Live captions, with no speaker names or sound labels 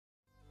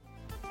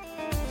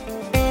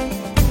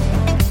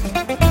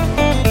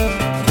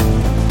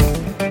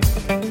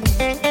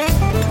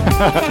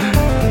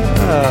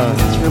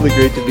It's really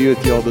great to be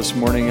with you all this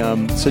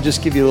morning. So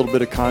just give you a little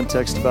bit of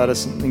context about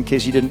us in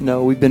case you didn't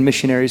know. We've been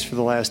missionaries for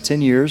the last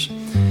 10 years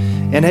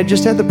and had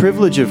just had the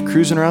privilege of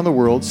cruising around the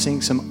world,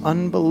 seeing some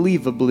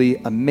unbelievably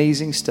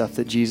amazing stuff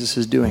that Jesus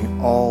is doing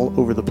all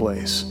over the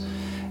place.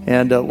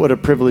 And what a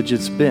privilege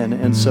it's been.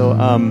 And so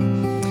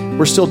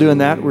we're still doing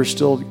that. We're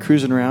still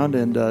cruising around,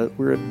 and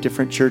we're at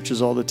different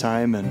churches all the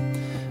time and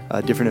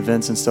different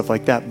events and stuff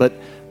like that. But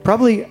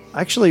probably,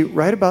 actually,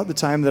 right about the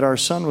time that our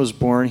son was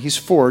born, he's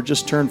 4,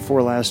 just turned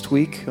 4 last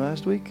week.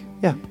 Last week?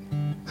 Yeah.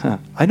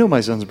 I know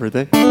my son's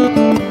birthday.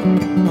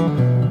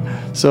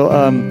 So,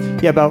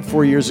 about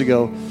 4 years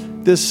ago,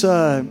 this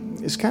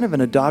is kind of an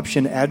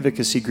adoption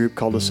advocacy group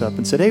called us up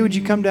and said, hey, would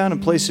you come down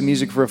and play some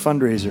music for a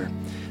fundraiser?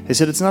 They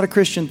said, it's not a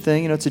Christian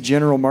thing, it's a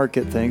general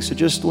market thing, so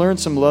just learn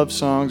some love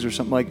songs or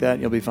something like that,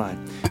 and you'll be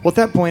fine. Well, at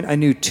that point, I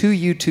knew 2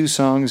 U2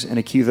 songs and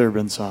a Keith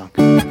Urban song,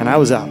 and I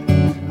was out.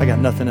 I got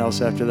nothing else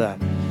after that.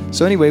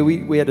 So anyway,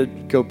 we had to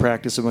go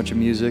practice a bunch of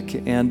music,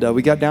 and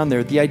we got down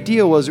there. The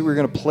idea was that we were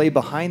going to play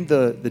behind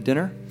the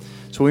dinner,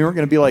 so we weren't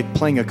going to be like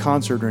playing a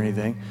concert or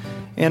anything,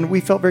 and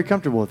we felt very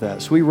comfortable with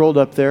that. So we rolled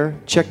up there,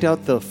 checked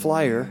out the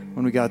flyer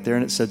when we got there,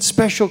 and it said,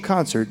 special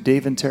concert,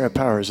 Dave and Tara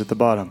Powers at the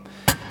bottom.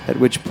 At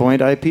which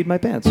point I peed my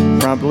pants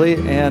promptly,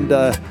 and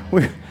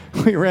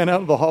we ran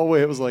out of the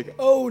hallway. It was like,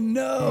 oh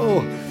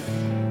no!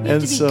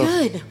 And so,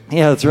 good.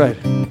 Yeah, that's right.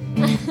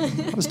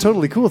 I was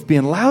totally cool with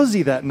being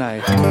lousy that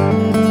night.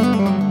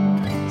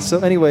 So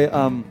anyway,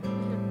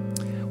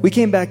 we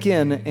came back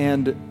in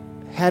and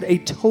had a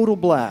total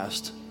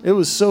blast. It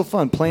was so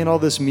fun playing all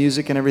this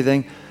music and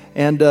everything,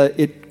 and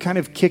it kind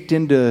of kicked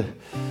into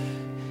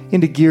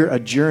gear a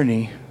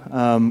journey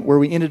where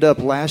we ended up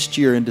last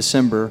year in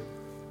December.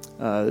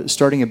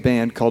 Starting a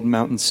band called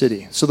Mountain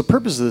City. So the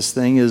purpose of this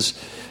thing is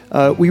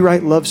we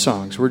write love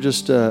songs. We're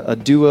just a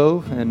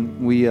duo,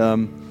 and we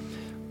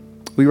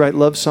write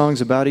love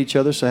songs about each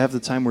other, so half the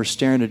time we're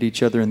staring at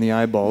each other in the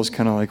eyeballs,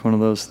 kind of like one of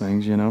those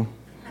things,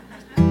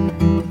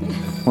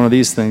 One of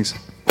these things.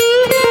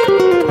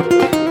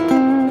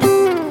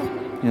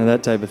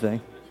 That type of thing.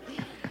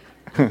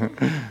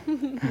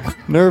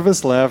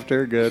 Nervous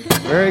laughter, good.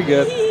 Very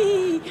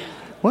good.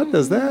 What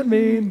does that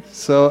mean?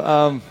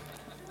 So,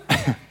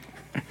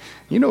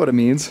 you know what it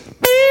means.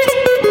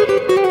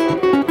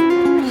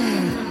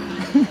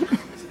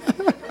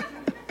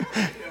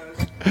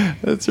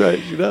 That's right,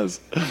 she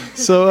does.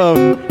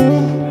 So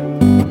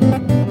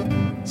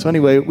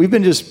anyway, we've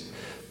been just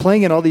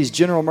playing in all these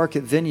general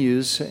market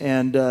venues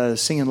and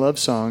singing love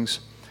songs,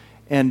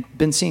 and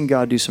been seeing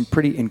God do some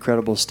pretty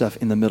incredible stuff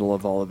in the middle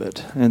of all of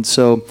it. And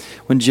so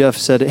when Jeff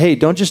said, hey,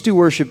 don't just do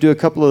worship, do a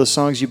couple of the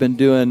songs you've been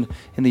doing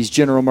in these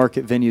general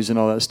market venues and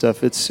all that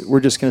stuff. We're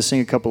just going to sing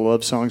a couple of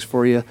love songs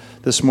for you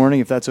this morning,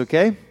 if that's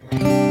okay.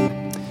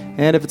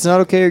 And if it's not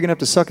okay, you're going to have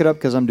to suck it up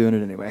because I'm doing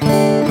it anyway.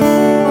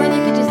 Or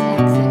they could just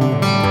exit.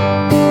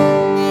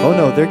 Oh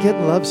no, they're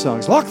getting love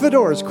songs. Lock the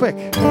doors, quick.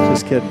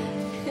 Just kidding.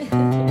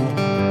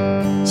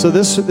 So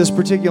this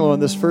particular one,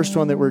 this first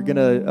one that we're going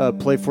to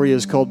play for you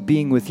is called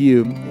Being With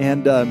You.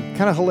 And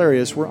kind of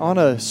hilarious. We're on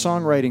a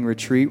songwriting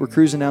retreat. We're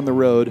cruising down the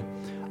road.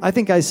 I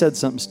think I said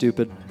something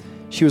stupid.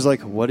 She was like,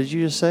 what did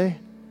you just say?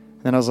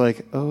 And I was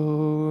like,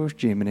 oh,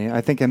 Jiminy.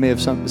 I think I may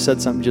have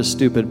said something just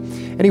stupid.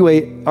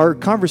 Anyway, our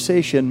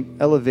conversation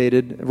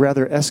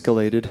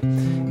escalated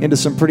into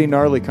some pretty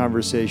gnarly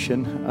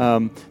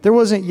conversation. There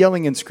wasn't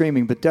yelling and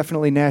screaming, but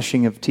definitely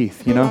gnashing of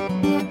teeth,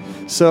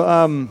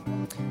 So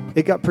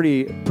it got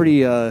pretty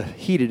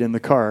heated in the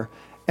car.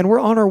 And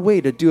we're on our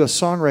way to do a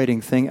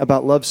songwriting thing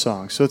about love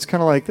songs. So it's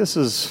kind of like,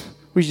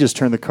 we should just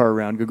turn the car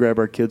around, go grab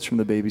our kids from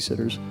the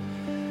babysitters.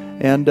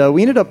 And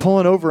we ended up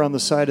pulling over on the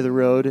side of the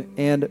road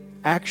and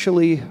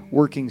actually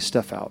working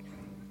stuff out.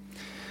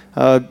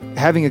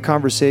 Having a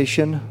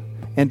conversation,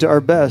 and to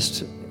our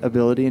best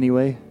ability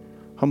anyway,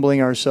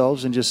 humbling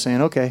ourselves and just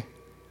saying, okay,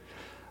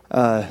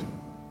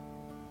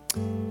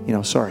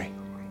 sorry.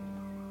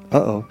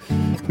 Uh-oh.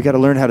 We got to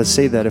learn how to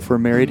say that if we're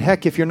married.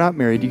 Heck, if you're not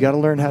married, you got to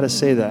learn how to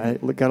say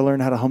that. You got to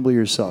learn how to humble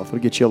yourself. It'll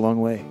get you a long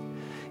way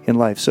in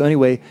life. So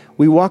anyway,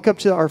 we walk up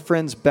to our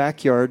friend's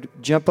backyard,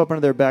 jump up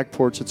onto their back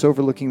porch. It's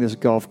overlooking this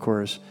golf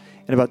course.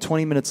 And about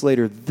 20 minutes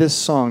later, this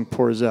song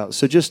pours out.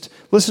 So just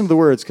listen to the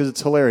words because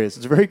it's hilarious.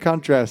 It's very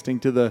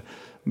contrasting to the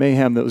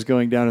mayhem that was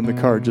going down in the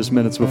car just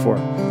minutes before.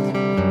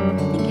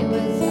 I think it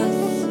was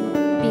us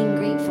being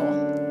grateful,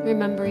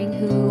 remembering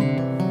who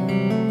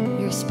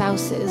your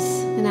spouse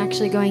is, and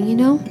actually going, we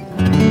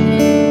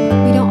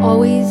don't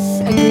always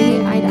agree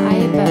eye to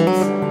eye,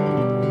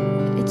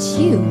 but it's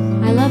you.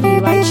 I love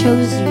you. I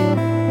chose you.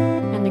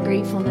 And the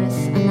gratefulness.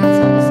 And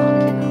that's how the song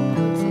came out, I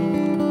would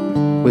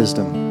say.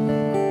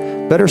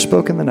 Wisdom. Better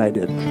spoken than I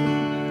did.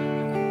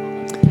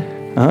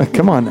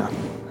 Come on now.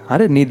 I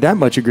didn't need that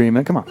much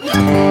agreement. Come on.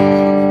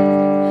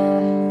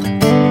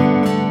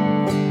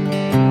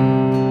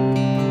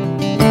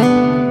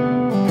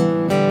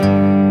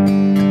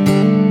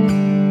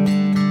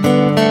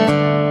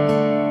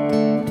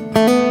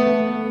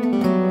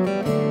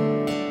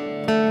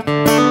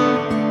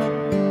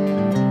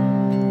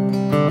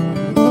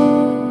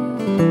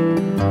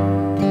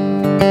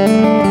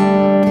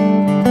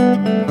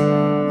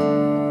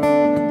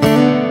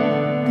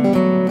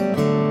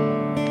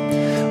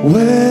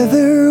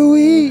 Whether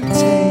we take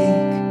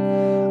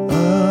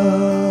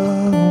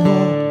a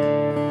walk,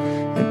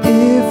 and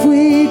if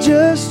we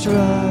just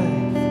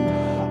drive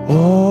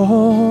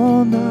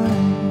all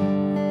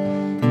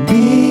night,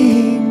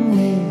 being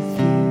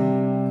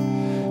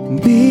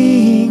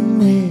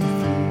with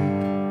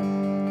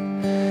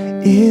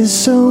you is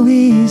so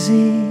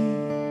easy.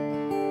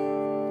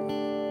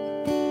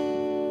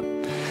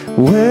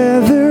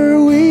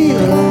 Whether we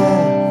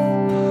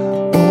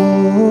laugh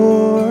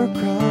or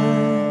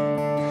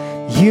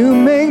cry, you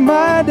make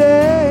my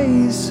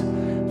days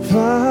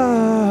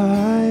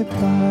fly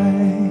by.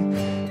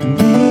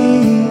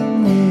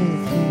 Being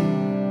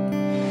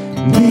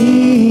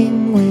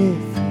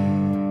with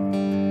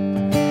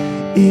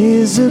you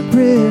is a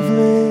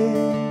privilege.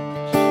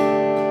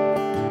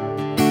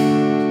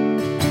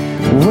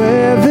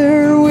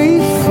 Whether we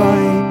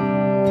fight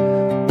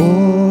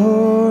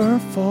or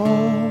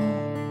fall,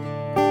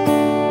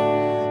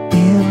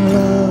 in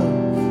love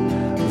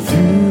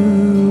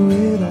through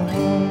it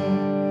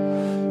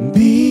all,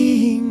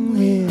 being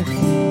with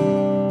you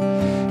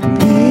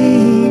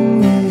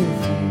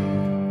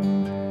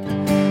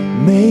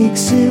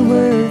makes it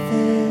worth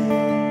it.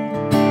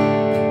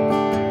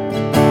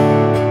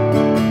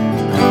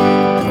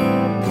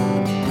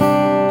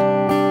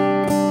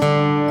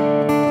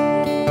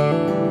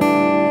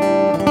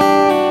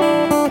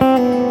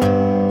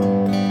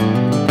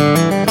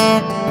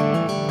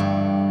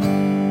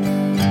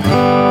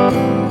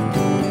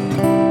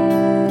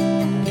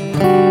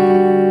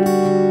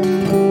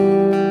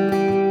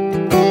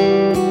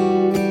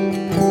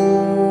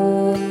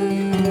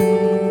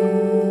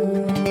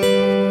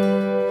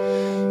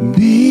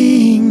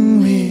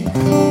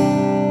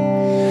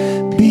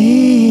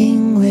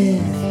 Being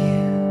with you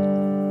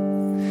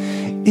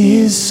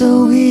is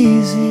so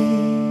easy.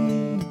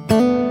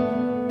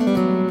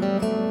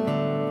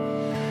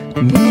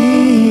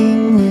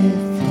 Being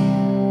with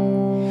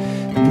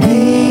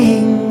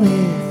you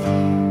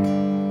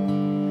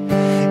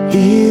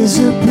is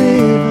a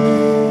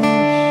privilege.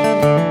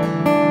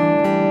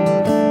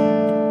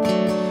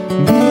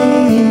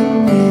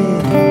 Being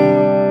with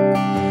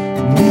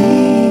you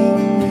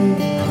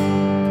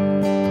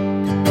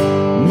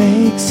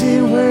makes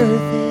it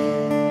worth it.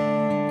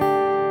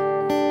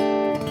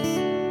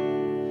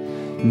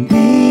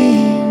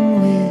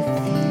 Being with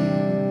you.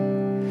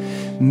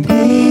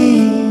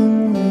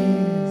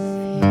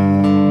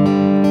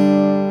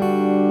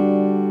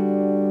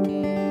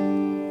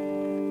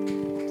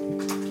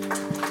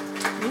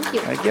 Thank you.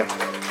 Thank you.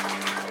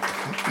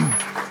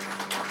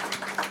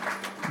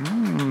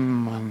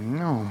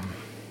 No.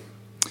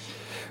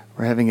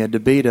 We're having a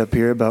debate up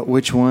here about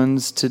which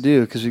ones to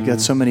do because we've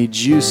got so many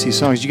juicy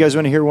songs. You guys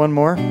want to hear one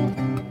more?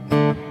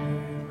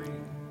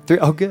 3?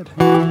 Oh, good.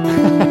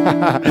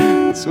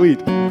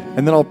 Sweet.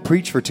 And then I'll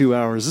preach for 2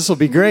 hours. This will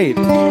be great.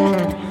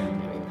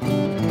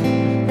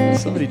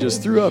 Somebody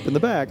just threw up in the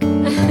back. You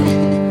want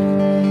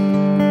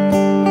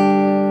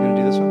to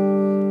do this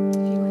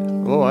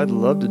one? Oh, I'd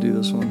love to do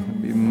this one.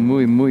 It'd be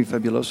muy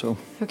fabuloso.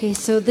 Okay,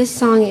 so this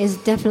song is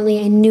definitely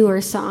a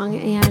newer song,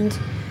 and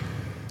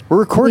We're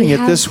recording we it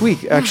have- this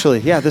week, actually.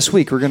 Yeah, this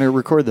week we're going to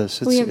record this.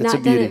 we have It's a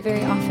not done beauty. it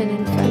very often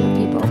in front of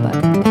people, but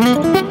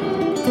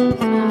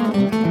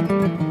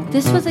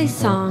this was a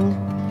song,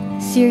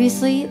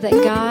 seriously, that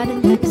God,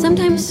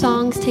 sometimes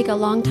songs take a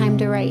long time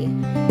to write.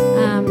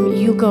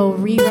 You go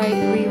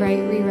rewrite.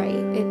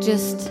 It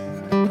just,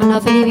 I don't know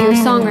if any of you are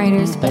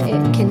songwriters, but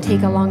it can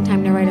take a long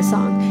time to write a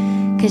song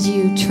because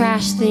you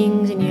trash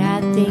things and you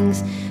add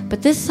things.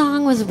 But this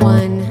song was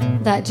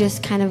one that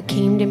just kind of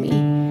came to me,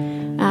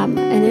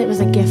 and it was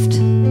a gift.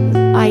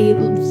 I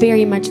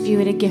very much view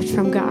it a gift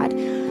from God.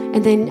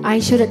 And then I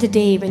showed it to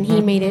Dave, and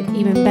he made it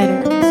even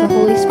better. So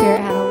Holy Spirit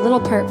had a little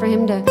part for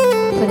him to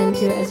put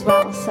into it as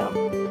well. So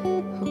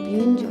hope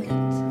you enjoy it.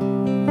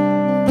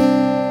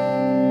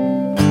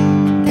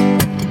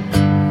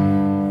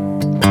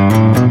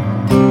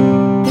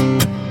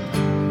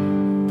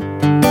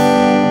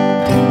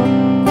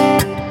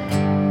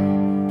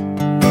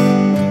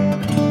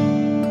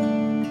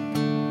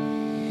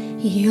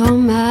 You're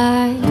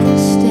my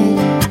steady,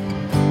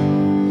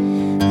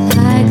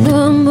 like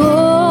the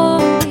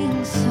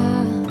morning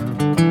sun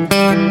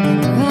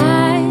that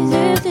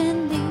rises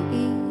in the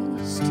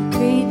east to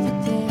greet the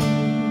day.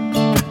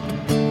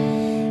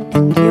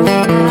 And you're my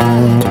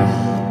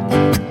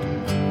rock,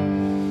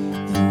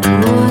 the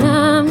one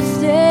I'm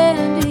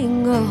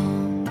standing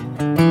on,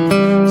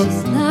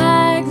 just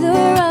like the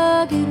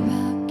rugged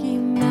Rocky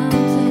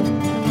Mountain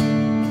peaks.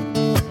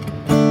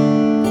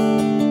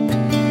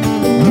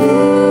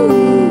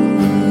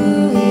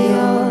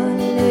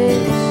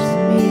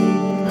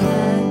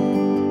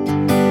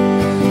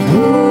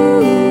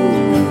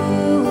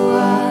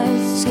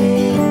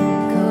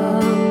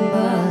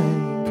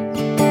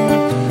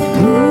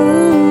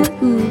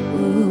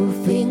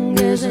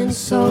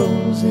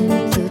 Souls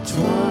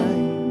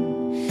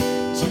intertwined,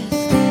 just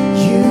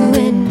you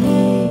and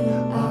me,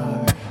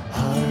 our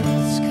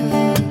hearts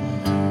collide.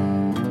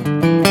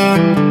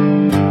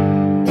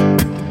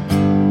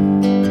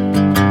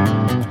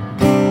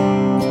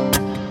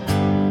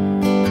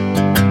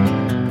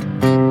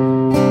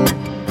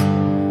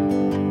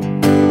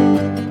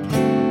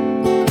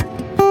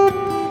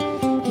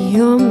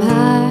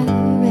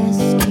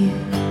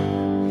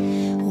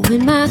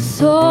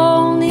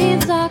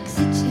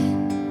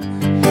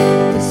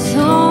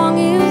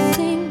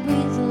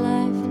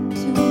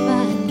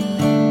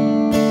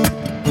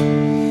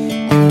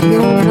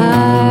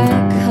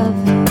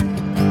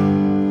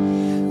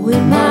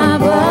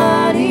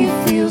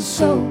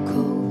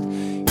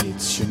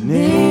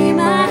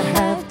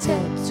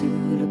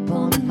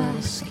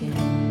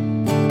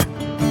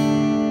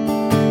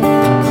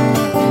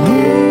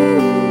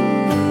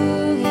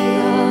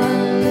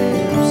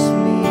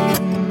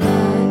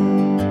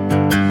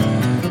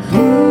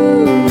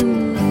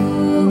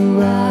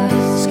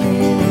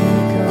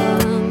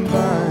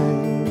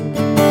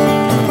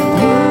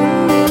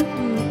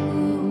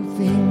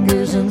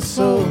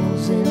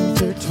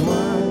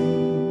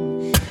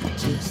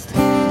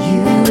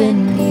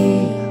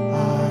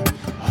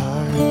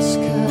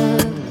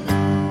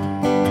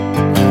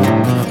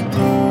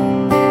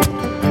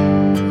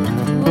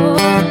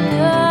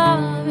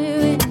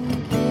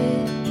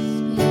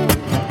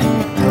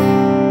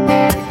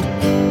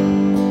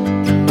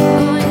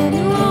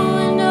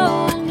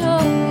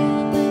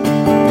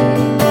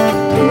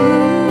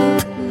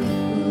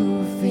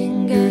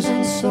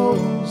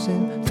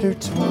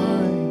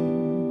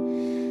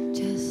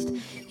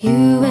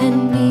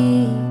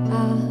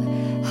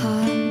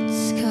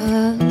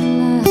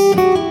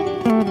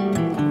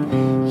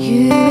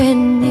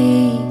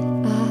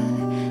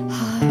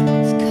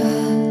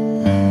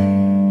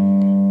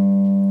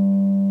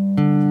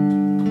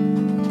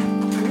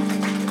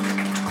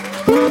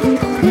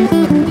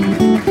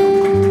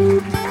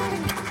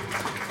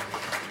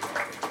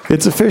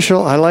 It's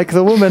official. I like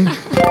the woman.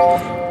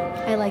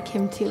 I like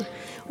him too.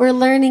 We're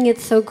learning,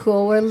 it's so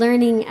cool. We're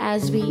learning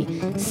as we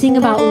sing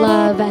about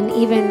love and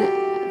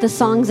even the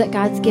songs that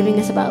God's giving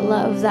us about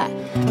love, that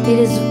it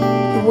is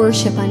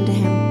worship unto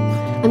him.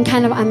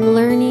 I'm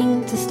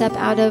learning to step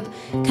out of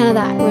kind of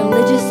that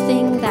religious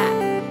thing that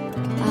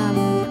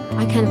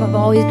I kind of have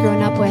always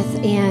grown up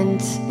with,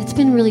 and it's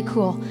been really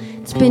cool.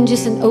 It's been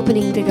just an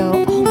opening to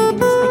go, oh my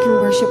goodness, I can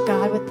worship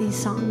God with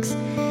these songs.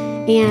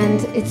 And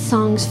it's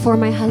songs for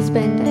my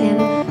husband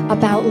and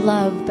about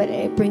love, but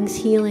it brings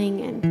healing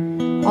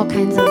and all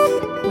kinds of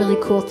really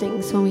cool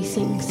things when we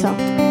sing. So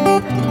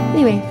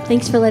anyway,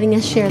 thanks for letting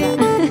us share that.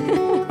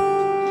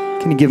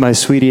 Can you give my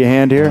sweetie a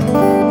hand here?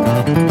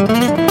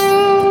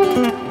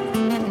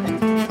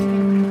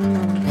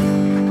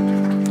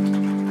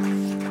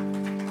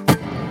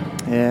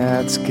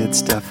 Yeah, that's good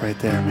stuff right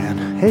there,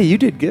 man. Hey, you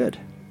did good.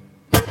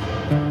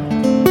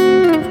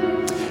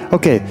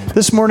 Okay,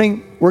 this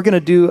morning we're going to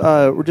do,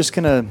 I'm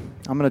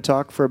going to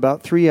talk for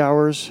about 3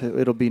 hours.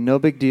 It'll be no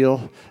big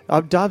deal.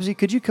 Dobbsy,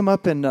 could you come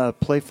up and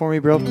play for me,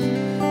 bro?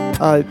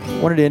 I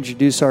wanted to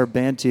introduce our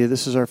band to you.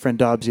 This is our friend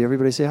Dobbsy.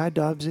 Everybody say hi,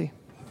 Dobbsy.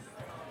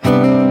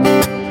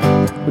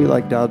 We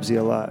like Dobbsy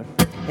a lot.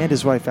 And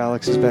his wife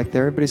Alex is back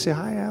there. Everybody say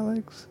hi,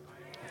 Alex.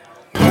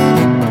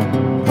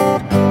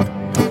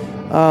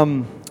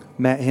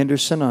 Matt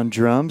Henderson on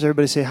drums.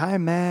 Everybody say hi,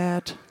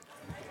 Matt.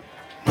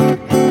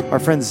 Our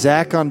friend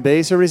Zach on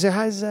bass. Everybody say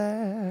hi,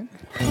 Zach.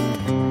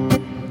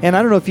 And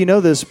I don't know if you know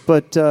this,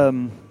 but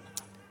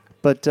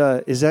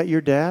is that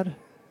your dad?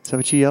 Is that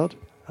what you yelled?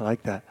 I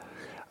like that.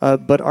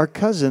 But our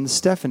cousin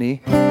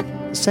Stephanie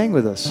sang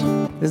with us.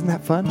 Isn't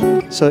that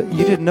fun? So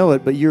you didn't know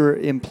it, but you're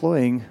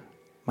employing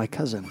my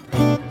cousin.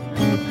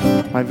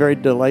 My very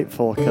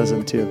delightful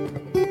cousin, too.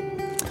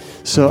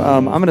 So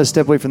I'm going to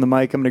step away from the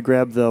mic. I'm going to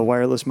grab the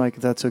wireless mic,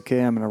 if that's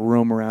okay. I'm going to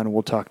roam around and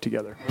we'll talk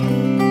together.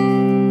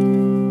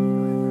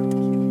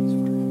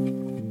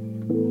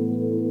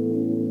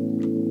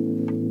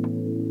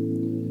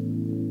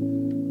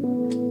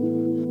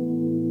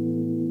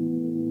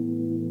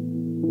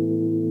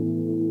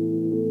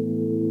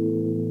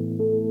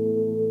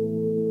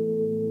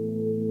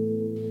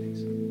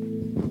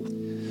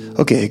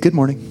 Okay, good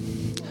morning.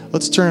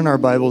 Let's turn in our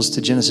Bibles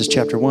to Genesis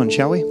chapter 1,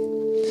 shall we?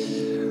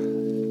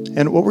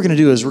 And what we're going to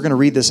do is we're going to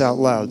read this out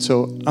loud.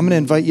 So I'm going to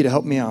invite you to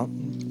help me out.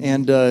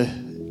 And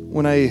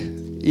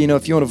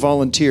if you want to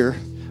volunteer,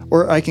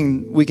 or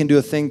we can do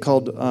a thing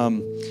called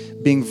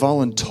being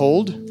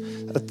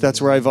voluntold.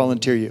 That's where I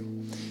volunteer you.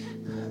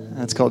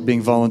 That's called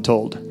being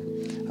voluntold.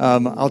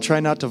 I'll try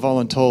not to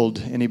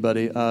voluntold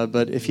anybody,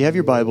 but if you have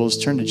your Bibles,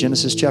 turn to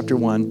Genesis chapter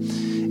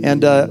 1.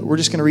 And we're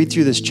just going to read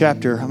through this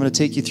chapter. I'm going to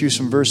take you through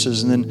some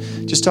verses and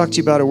then just talk to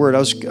you about a word. I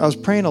was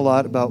praying a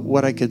lot about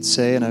what I could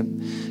say, and I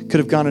could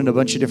have gone in a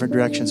bunch of different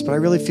directions, but I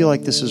really feel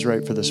like this is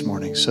right for this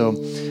morning. So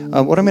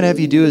what I'm going to have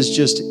you do is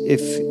just,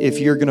 if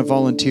you're going to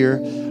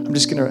volunteer, I'm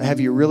just going to have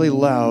you really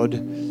loud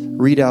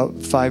read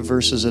out 5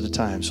 verses at a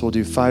time. So we'll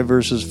do 5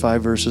 verses,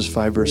 5 verses,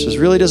 5 verses.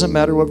 Really doesn't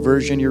matter what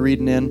version you're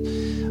reading in.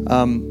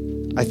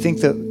 I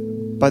think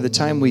that by the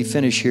time we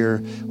finish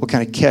here, we'll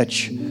kind of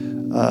catch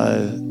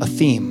a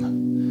theme.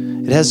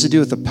 It has to do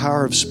with the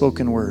power of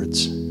spoken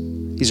words.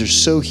 These are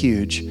so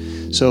huge.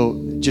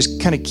 So just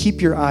kind of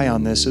keep your eye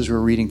on this as we're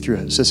reading through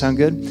it. Does that sound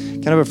good?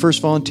 Can I have a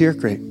first volunteer?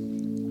 Great.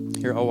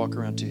 Here, I'll walk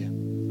around to you.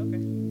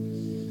 Okay.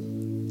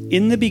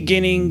 In the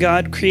beginning,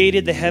 God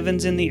created the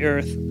heavens and the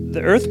earth.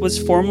 The earth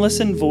was formless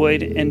and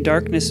void, and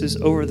darkness was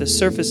over the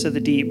surface of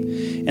the deep,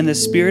 and the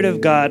Spirit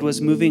of God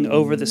was moving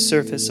over the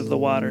surface of the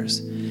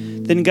waters.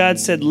 Then God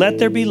said, "Let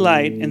there be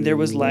light," and there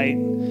was light.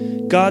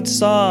 God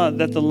saw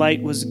that the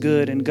light was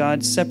good, and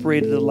God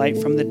separated the light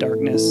from the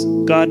darkness.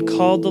 God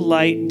called the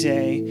light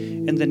day,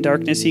 and the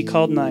darkness he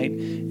called night.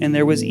 And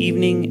there was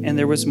evening, and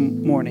there was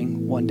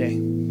morning one day.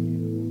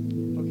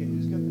 Okay,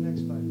 who's got the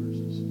next 5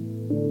 verses?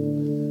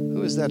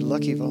 Who is that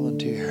lucky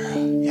volunteer?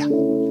 Yeah,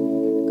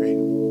 great.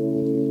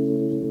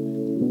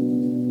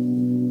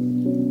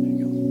 There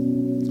you go.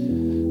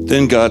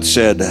 Then God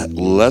said,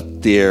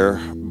 "Let there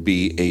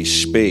be a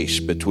space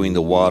between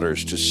the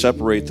waters to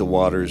separate the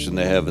waters in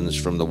the heavens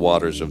from the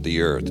waters of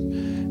the earth."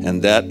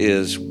 And that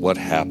is what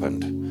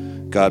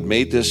happened. God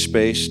made this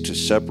space to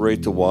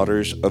separate the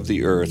waters of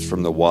the earth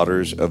from the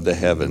waters of the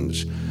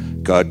heavens.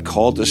 God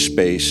called the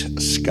space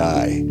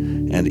sky.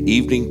 And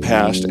evening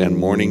passed and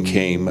morning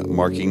came,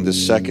 marking the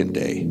second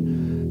day.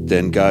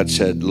 Then God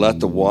said, "Let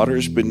the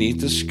waters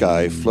beneath the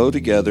sky flow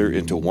together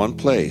into one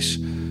place,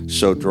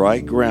 so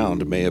dry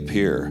ground may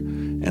appear."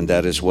 And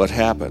that is what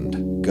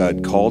happened.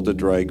 God called the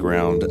dry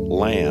ground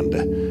land,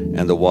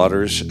 and the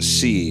waters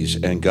seas,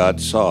 and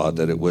God saw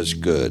that it was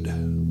good.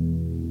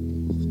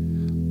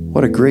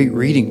 What a great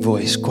reading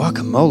voice.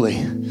 Guacamole.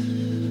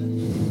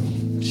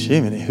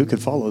 Jiminy, who could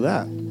follow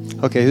that?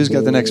 Okay, who's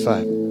got the next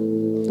 5?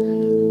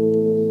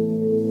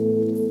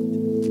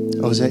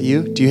 Oh, is that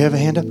you? Do you have a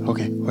hand up?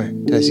 Okay, where?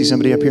 Did I see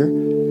somebody up here?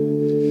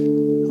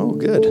 Oh,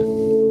 good.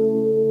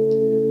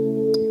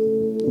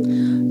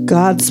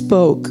 God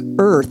spoke,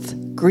 earth,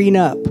 green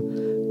up.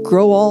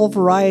 Grow all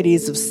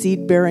varieties of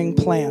seed-bearing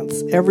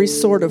plants, every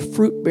sort of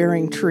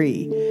fruit-bearing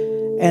tree.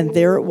 And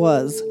there it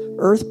was,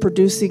 earth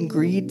producing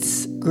green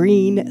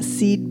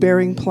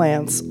seed-bearing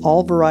plants,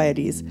 all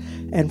varieties,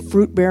 and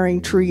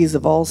fruit-bearing trees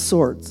of all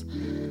sorts.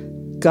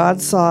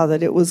 God saw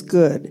that it was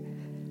good.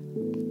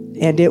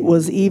 And it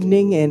was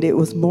evening, and it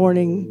was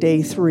morning,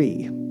 day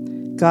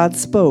 3. God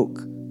spoke,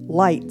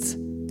 lights,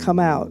 come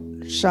out,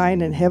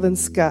 shine in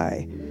heaven's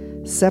sky,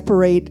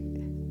 separate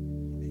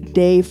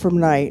day from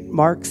night,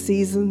 mark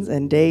seasons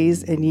and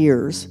days and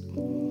years.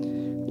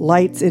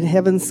 Lights in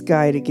heaven's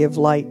sky to give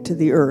light to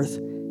the earth,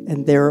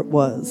 and there it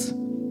was.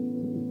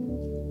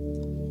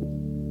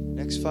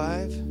 Next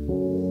 5.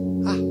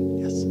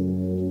 Yes.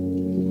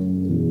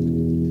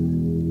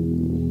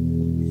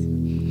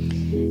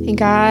 And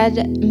God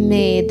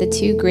made the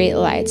 2 great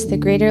lights, the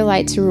greater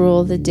light to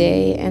rule the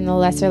day and the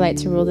lesser light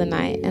to rule the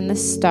night, and the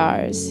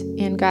stars.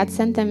 And God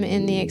sent them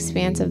in the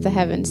expanse of the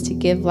heavens to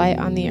give light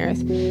on the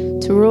earth,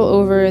 to rule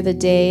over the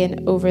day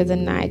and over the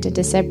night, and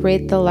to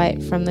separate the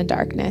light from the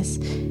darkness.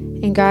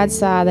 And God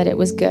saw that it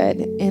was good.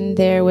 And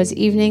there was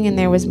evening and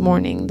there was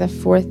morning, the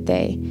 4th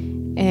day.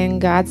 And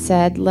God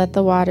said, let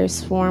the waters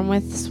swarm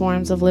with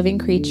swarms of living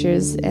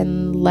creatures,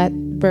 and let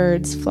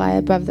birds fly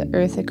above the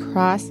earth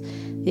across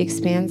the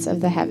expanse of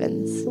the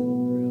heavens.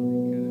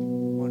 Really good.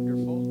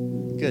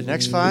 Wonderful. Good.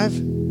 Next 5.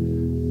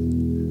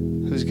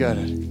 Who's got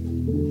it?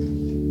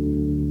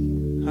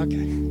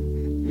 Okay.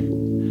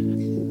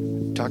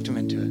 Talked him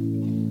into it.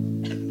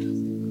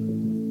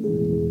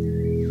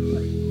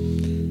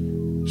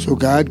 So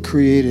God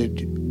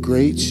created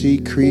great sea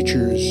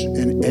creatures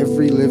and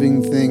every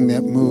living thing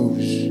that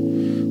moves,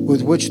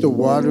 with which the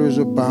waters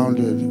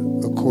abounded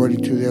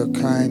according to their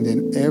kind,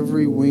 and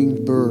every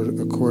winged bird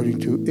according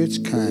to its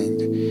kind.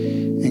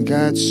 And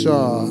God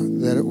saw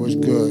that it was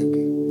good.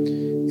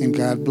 And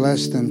God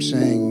blessed them,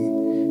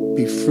 saying,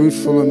 be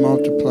fruitful and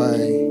multiply,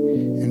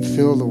 and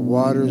fill the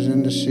waters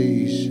in the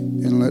seas,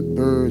 and let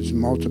birds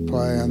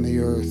multiply on the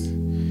earth.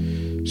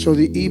 So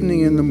the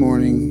evening and the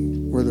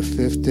morning were the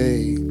 5th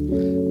day.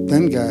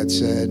 Then God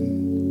said,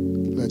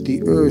 let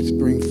the earth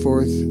bring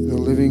forth the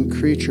living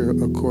creature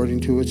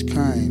according to its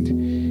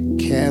kind,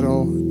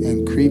 cattle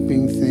and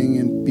creeping thing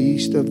and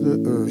beast of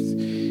the earth,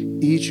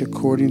 each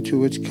according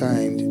to its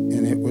kind.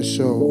 And it was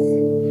so.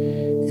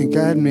 And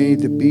God made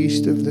the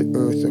beast of the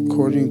earth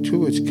according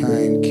to its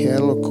kind,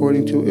 cattle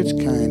according to its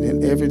kind,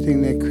 and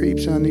everything that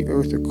creeps on the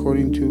earth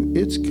according to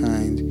its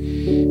kind.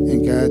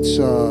 And God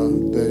saw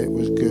that it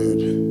was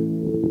good.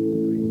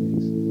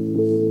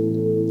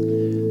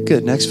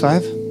 Good. Next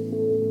 5.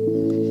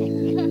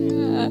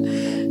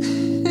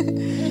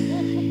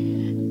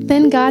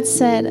 Then God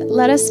said,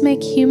 let us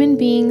make human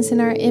beings in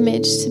our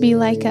image to be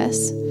like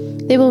us.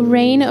 They will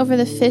reign over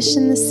the fish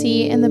in the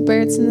sea and the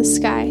birds in the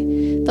sky,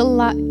 the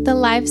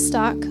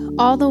livestock,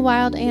 all the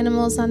wild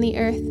animals on the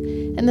earth,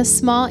 and the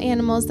small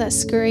animals that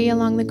scurry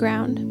along the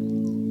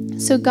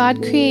ground. So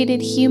God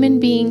created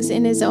human beings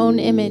in his own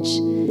image.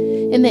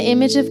 In the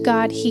image of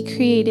God he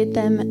created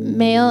them,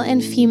 male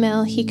and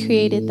female he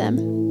created them.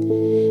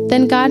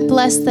 Then God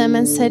blessed them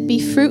and said, be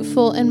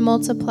fruitful and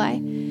multiply,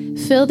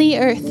 fill the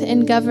earth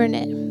and govern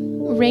it.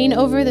 Reign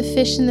over the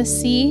fish in the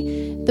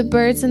sea, the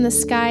birds in the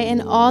sky, and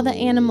all the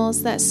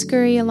animals that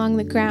scurry along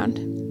the ground.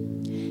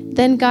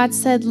 Then God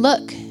said,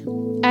 look,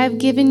 I have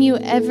given you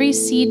every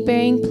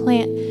seed-bearing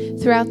plant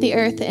throughout the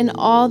earth and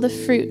all the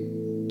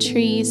fruit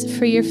trees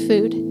for your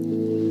food.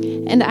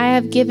 And I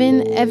have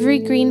given every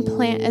green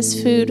plant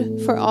as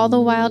food for all the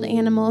wild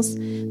animals,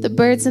 the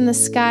birds in the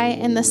sky,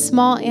 and the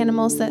small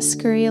animals that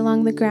scurry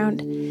along the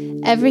ground,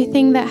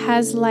 everything that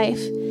has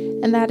life.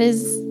 And that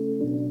is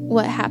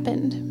what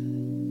happened.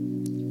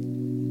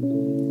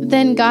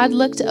 Then God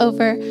looked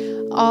over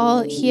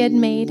all he had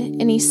made,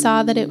 and he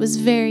saw that it was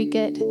very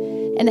good.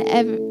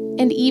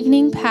 And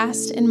evening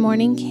passed and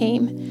morning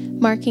came,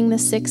 marking the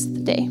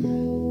 6th day. Is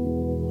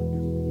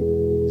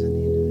that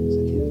the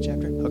end of the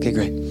chapter? Okay,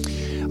 great.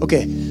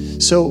 Okay,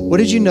 so what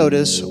did you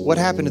notice? What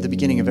happened at the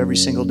beginning of every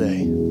single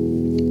day?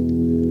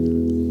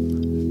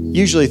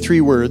 Usually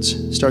 3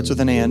 words, starts with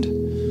an and.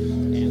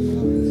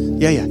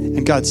 Yeah,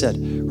 and God said,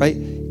 right?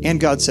 And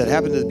God said,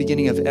 happened at the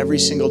beginning of every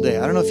single day.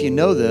 I don't know if you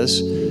know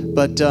this,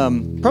 but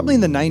probably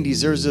in the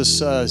 90s, there's this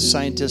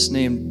scientist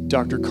named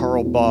Dr.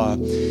 Carl Baugh.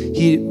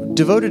 He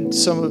devoted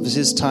some of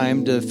his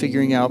time to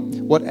figuring out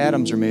what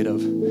atoms are made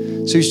of.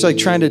 So he's like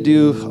trying to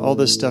do all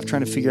this stuff,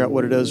 trying to figure out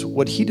what it is.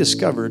 What he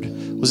discovered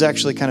was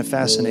actually kind of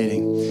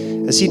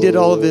fascinating. As he did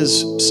all of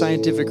his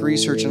scientific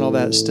research and all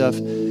that stuff,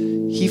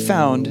 he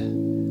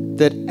found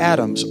that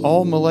atoms,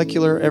 all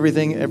molecular,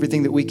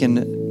 everything that we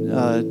can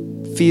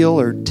feel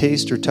or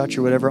taste or touch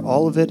or whatever,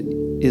 all of it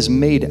is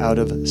made out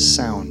of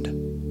sound.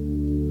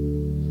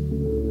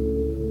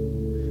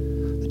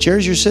 The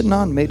chairs you're sitting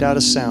on, made out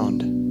of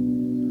sound.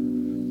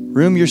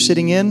 Room you're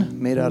sitting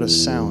in, made out of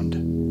sound.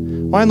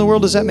 Why in the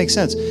world does that make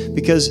sense?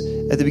 Because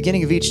at the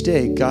beginning of each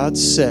day, God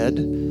said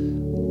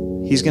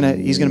He's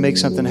gonna make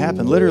something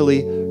happen.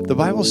 Literally, the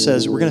Bible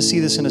says, we're going to see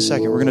this in a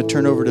second. We're going to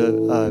turn over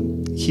to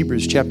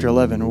Hebrews chapter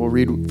 11, and we'll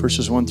read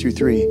verses 1 through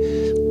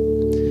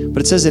 3.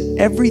 But it says that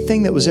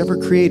everything that was ever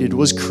created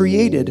was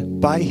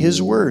created by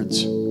his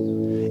words.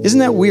 Isn't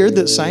that weird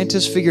that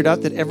scientists figured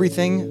out that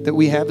everything that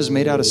we have is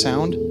made out of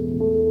sound?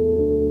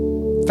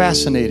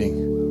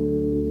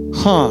 Fascinating.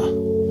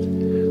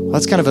 Well,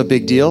 that's kind of a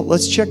big deal.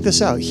 Let's check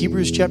this out.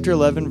 Hebrews chapter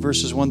 11,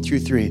 verses 1 through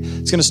 3.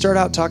 It's going to start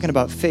out talking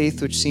about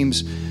faith, which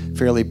seems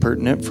fairly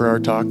pertinent for our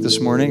talk this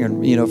morning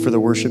and, for the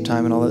worship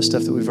time and all that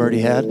stuff that we've already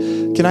had.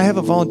 Can I have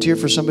a volunteer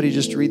for somebody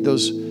just to read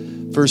those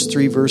first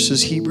 3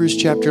 verses? Hebrews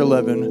chapter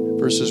 11,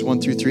 verses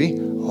 1 through 3.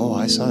 Oh,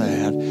 I saw that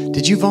ad.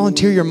 Did you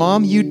volunteer your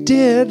mom? You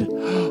did?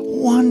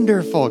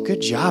 Wonderful.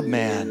 Good job,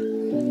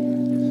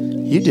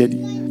 man. You did.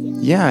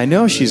 Yeah, I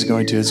know she's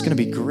going to. It's going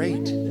to be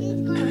great.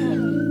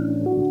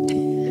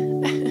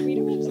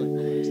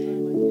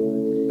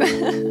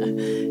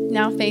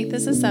 Now faith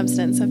is the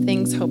substance of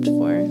things hoped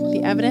for,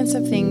 the evidence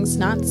of things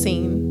not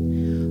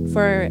seen.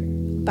 For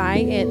by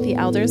it the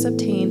elders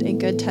obtained a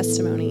good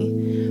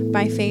testimony.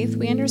 By faith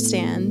we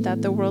understand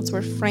that the worlds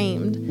were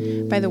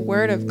framed by the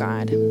word of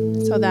God,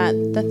 so that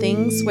the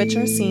things which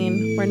are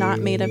seen were not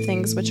made of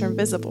things which are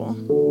visible.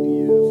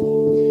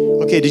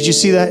 Okay, did you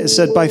see that? It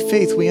said, by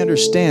faith we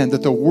understand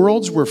that the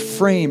worlds were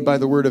framed by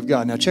the word of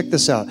God. Now check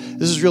this out.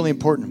 This is really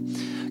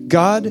important.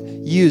 God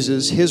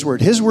uses his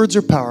word. His words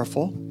are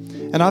powerful.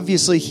 And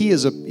obviously, he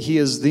is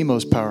the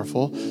most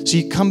powerful. So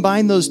you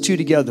combine those two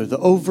together, the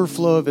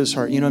overflow of his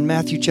heart. In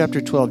Matthew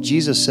chapter 12,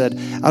 Jesus said,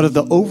 out of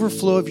the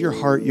overflow of your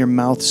heart, your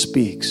mouth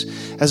speaks.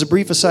 As a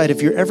brief aside,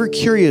 if you're ever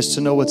curious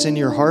to know what's in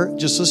your heart,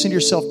 just listen to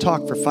yourself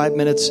talk for 5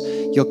 minutes.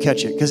 You'll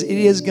catch it, because it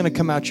is going to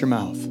come out your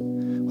mouth.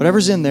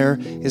 Whatever's in there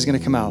is going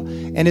to come out.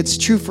 And it's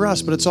true for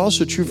us, but it's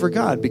also true for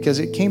God, because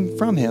it came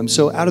from him.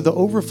 So out of the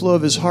overflow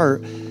of his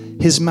heart,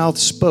 his mouth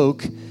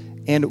spoke.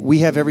 And we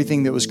have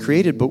everything that was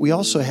created, but we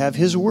also have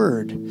his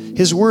word.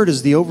 His word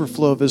is the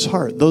overflow of his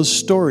heart. Those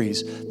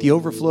stories, the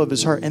overflow of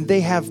his heart, and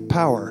they have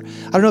power.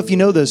 I don't know if you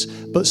know this,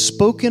 but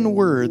spoken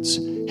words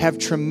have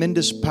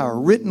tremendous power.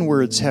 Written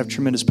words have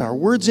tremendous power.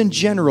 Words in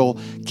general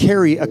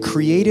carry a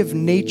creative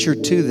nature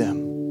to them.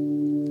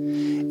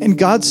 And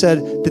God said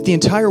that the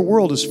entire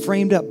world is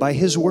framed up by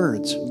his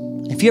words.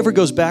 If he ever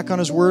goes back on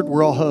his word,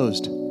 we're all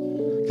hosed.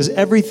 Because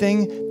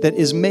everything that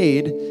is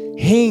made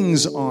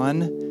hangs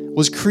on,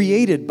 was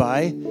created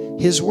by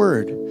his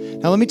word.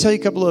 Now, let me tell you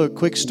a couple of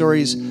quick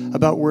stories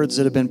about words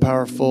that have been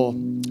powerful,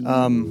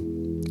 at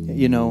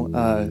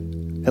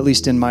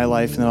least in my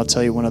life, and then I'll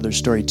tell you one other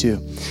story too.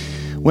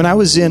 When I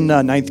was in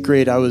ninth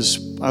grade, I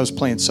was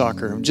playing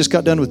soccer. Just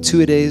got done with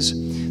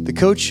 2-a-days. The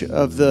coach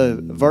of the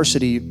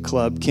varsity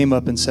club came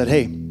up and said,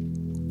 hey,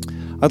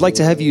 I'd like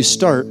to have you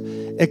start,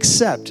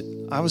 except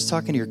I was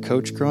talking to your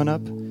coach growing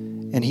up,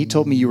 and he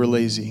told me you were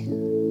lazy.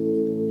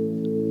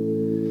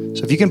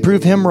 So if you can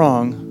prove him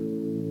wrong,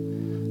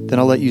 then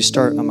I'll let you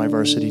start on my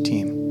varsity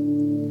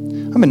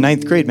team. I'm in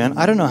ninth grade, man.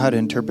 I don't know how to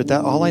interpret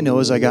that. All I know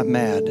is I got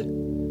mad.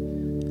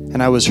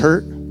 And I was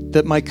hurt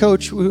that my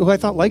coach, who I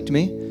thought liked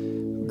me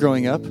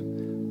growing up,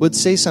 would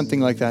say something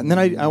like that. And then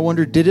I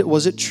wondered,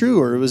 was it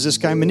true, or was this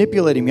guy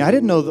manipulating me? I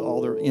didn't know all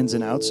the ins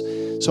and outs.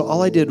 So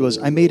all I did was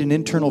I made an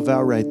internal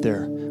vow right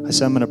there. I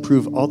said, I'm going to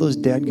prove all those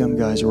dadgum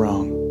guys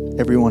wrong,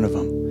 every one of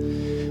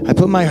them. I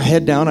put my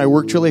head down, I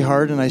worked really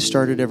hard, and I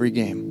started every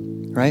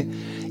game, right?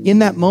 In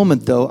that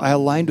moment, though, I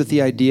aligned with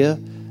the idea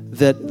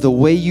that the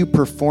way you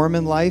perform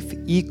in life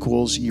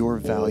equals your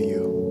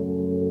value.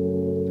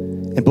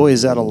 And boy,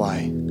 is that a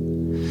lie.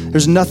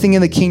 There's nothing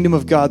in the kingdom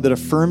of God that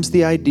affirms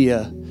the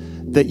idea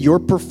that your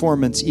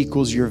performance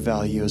equals your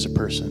value as a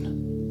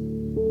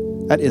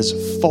person. That is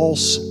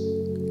false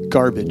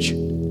garbage.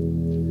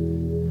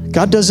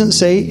 God doesn't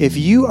say, if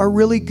you are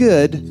really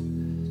good,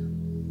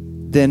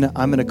 then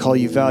I'm going to call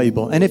you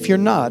valuable. And if you're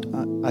not,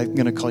 I'm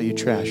going to call you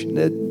trash.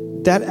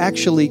 That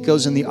actually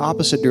goes in the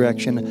opposite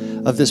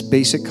direction of this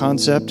basic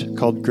concept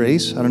called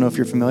grace. I don't know if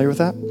you're familiar with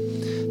that.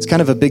 It's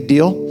kind of a big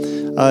deal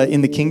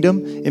in the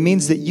kingdom. It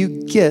means that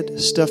you get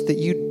stuff that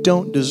you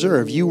don't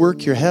deserve. You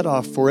work your head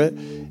off for it,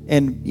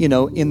 and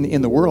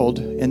in the world,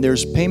 and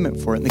there's payment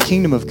for it. In the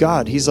kingdom of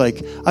God, he's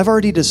like, I've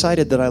already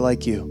decided that I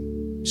like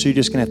you, so you're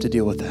just going to have to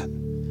deal with that.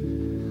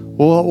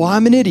 Well,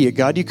 I'm an idiot,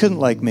 God. You couldn't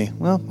like me.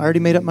 Well, I already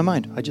made up my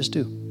mind. I just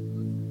do.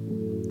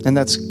 And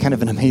that's kind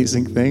of an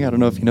amazing thing. I don't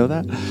know if you know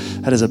that.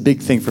 That is a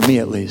big thing for me,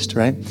 at least,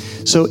 right?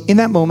 So in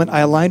that moment, I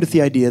aligned with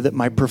the idea that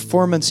my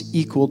performance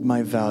equaled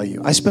my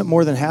value. I spent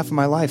more than half of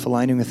my life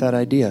aligning with that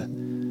idea.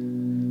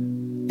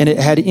 And it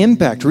had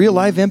impact, real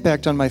life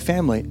impact on my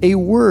family. A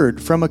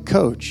word from a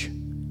coach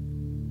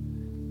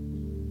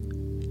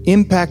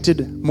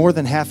impacted more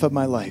than half of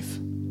my life.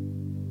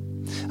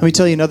 Let me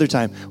tell you another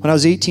time. When I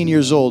was 18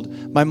 years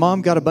old, my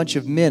mom got a bunch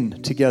of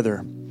men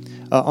together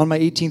on my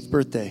 18th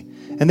birthday.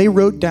 And they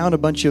wrote down a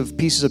bunch of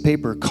pieces of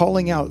paper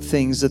calling out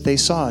things that they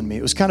saw in me.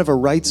 It was kind of a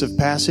rites of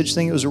passage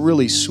thing. It was a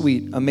really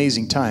sweet,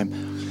 amazing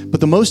time.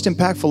 But the most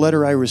impactful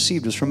letter I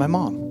received was from my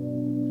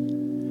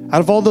mom. Out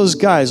of all those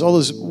guys, all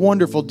those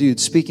wonderful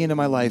dudes speaking into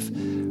my life,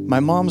 my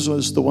mom's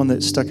was the one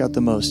that stuck out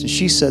the most. And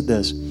she said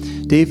this,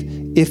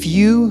 Dave, if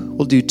you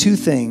will do 2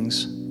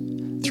 things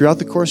throughout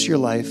the course of your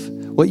life,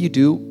 what you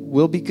do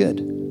will be good.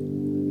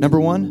 Number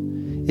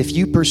one, if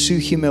you pursue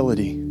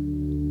humility,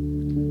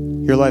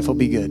 your life will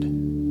be good.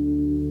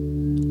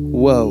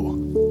 Whoa.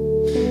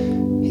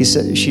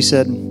 She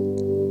said,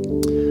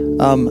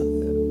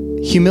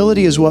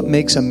 humility is what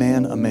makes a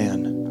man a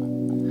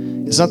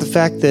man. It's not the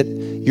fact that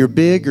you're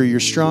big or you're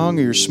strong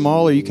or you're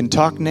small or you can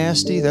talk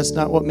nasty. That's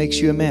not what makes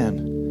you a man.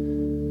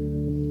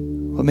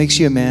 What makes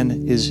you a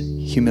man is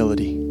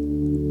humility.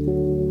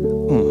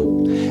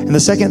 And the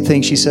second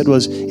thing she said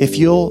was, if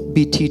you'll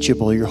be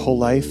teachable your whole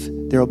life,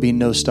 there will be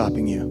no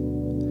stopping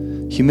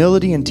you.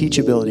 Humility and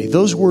teachability.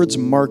 Those words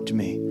marked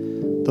me.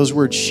 Those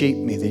words shaped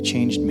me. They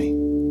changed me.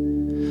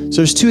 So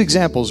there's two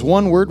examples.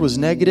 One word was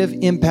negative,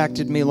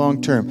 impacted me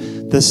long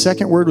term. The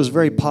second word was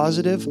very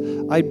positive.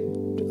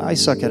 I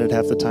suck at it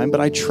half the time,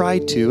 but I try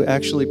to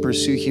actually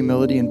pursue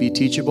humility and be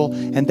teachable,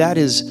 and that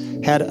has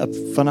had a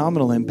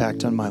phenomenal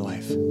impact on my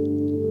life.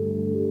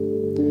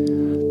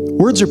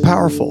 Words are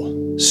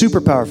powerful,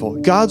 super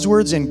powerful. God's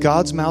words in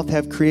God's mouth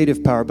have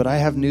creative power, but I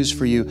have news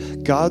for you.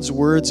 God's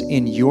words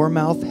in your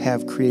mouth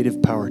have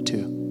creative power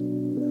too.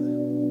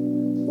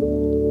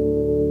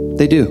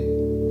 They do.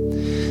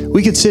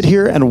 We could sit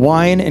here and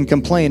whine and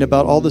complain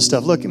about all this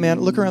stuff. Look, man,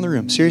 look around the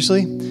room.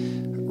 Seriously?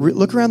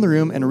 Look around the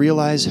room and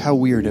realize how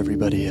weird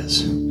everybody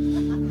is.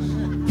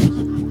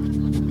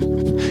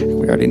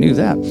 We already knew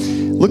that.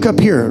 Look up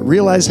here.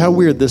 Realize how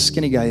weird this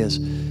skinny guy is.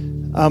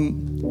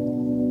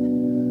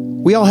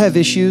 We all have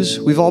issues.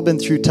 We've all been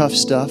through tough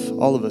stuff.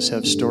 All of us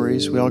have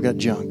stories. We all got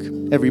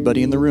junk.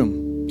 Everybody in the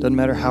room. Doesn't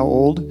matter how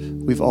old.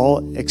 We've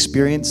all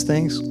experienced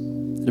things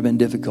that have been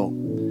difficult.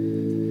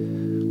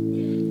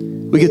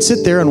 We could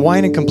sit there and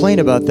whine and complain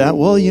about that.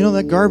 Well, you know,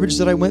 that garbage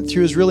that I went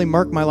through has really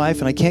marked my life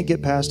and I can't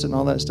get past it and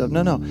all that stuff.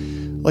 No.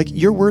 Like,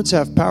 your words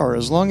have power.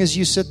 As long as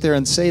you sit there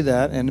and say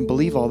that and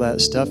believe all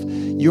that stuff,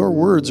 your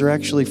words are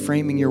actually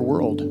framing your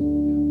world.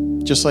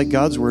 Just like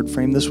God's word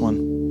framed this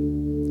one.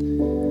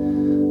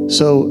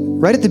 So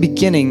right at the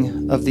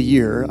beginning of the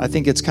year, I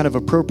think it's kind of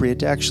appropriate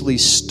to actually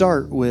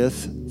start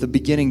with the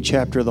beginning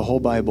chapter of the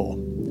whole Bible.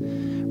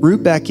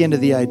 Root back into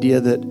the idea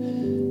that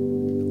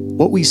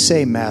what we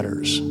say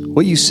matters.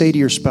 What you say to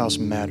your spouse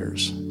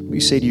matters. What you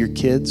say to your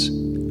kids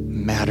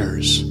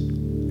matters.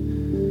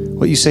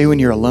 What you say when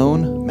you're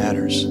alone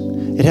matters.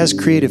 It has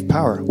creative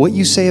power. What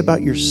you say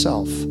about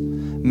yourself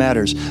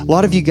matters. A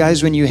lot of you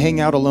guys, when you hang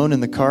out alone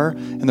in the car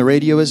and the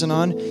radio isn't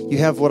on, you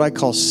have what I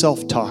call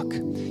self-talk.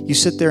 You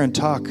sit there and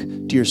talk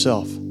to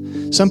yourself.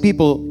 Some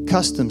people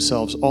cuss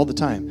themselves all the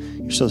time.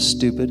 You're so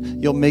stupid.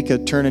 You'll make a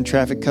turn in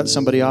traffic, cut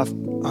somebody off.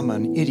 I'm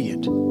an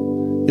idiot.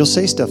 You'll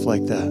say stuff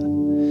like that.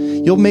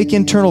 You'll make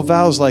internal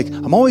vows like,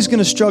 I'm always going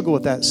to struggle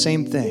with that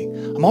same thing.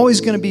 I'm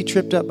always going to be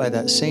tripped up by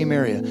that same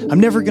area. I'm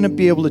never going to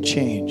be able to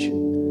change.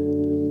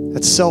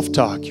 That's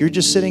self-talk. You're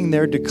just sitting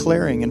there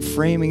declaring and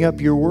framing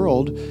up your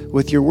world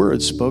with your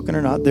words, spoken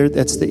or not.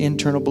 That's the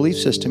internal belief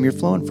system you're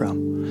flowing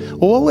from.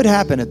 Well, what would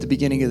happen at the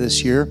beginning of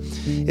this year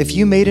if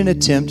you made an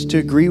attempt to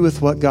agree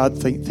with what God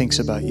thinks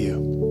about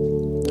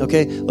you?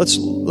 Okay, let's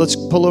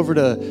pull over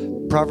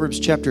to Proverbs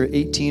chapter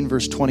 18,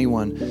 verse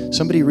 21.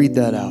 Somebody read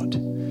that out.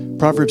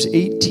 Proverbs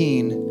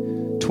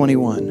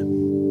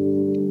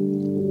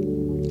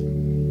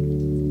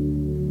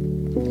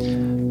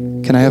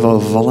 18:21. Can I have a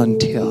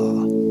volunteer?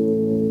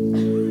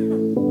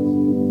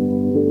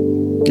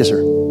 Yes,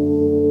 sir.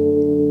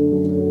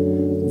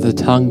 The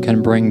tongue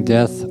can bring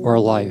death or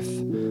life.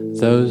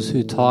 Those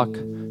who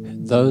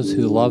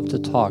love to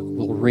talk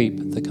will reap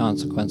the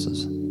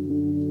consequences.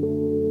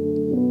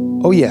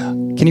 Oh, yeah.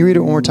 Can you read it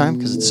one more time?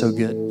 Because it's so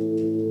good.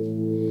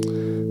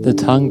 The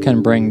tongue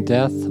can bring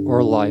death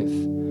or life.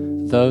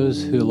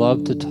 Those who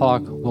love to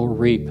talk will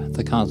reap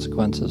the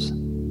consequences.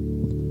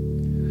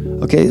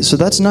 Okay, so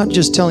that's not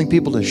just telling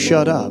people to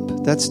shut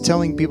up. That's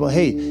telling people,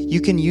 hey, you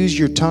can use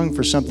your tongue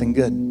for something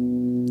good.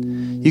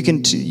 You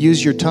can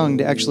use your tongue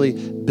to actually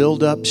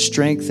build up,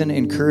 strengthen,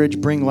 encourage,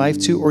 bring life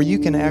to, or you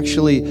can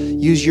actually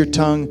use your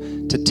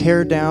tongue to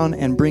tear down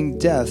and bring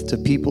death to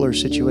people or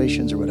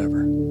situations or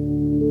whatever.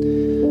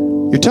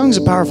 Your tongue's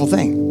a powerful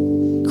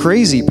thing.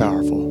 Crazy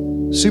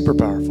powerful. Super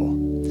powerful.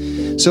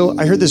 So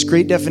I heard this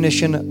great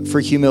definition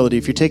for humility.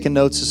 If you're taking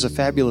notes, this is a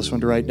fabulous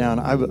one to write down.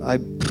 I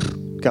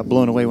got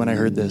blown away when I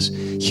heard this.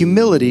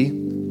 Humility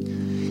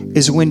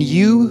is when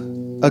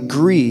you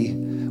agree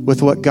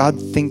with what God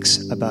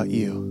thinks about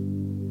you.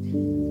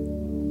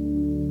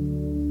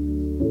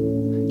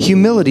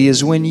 Humility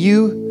is when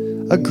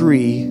you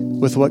agree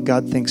with what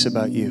God thinks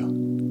about you.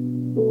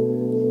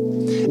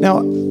 Now,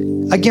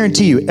 I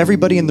guarantee you,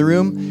 everybody in the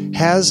room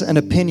has an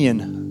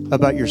opinion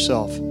about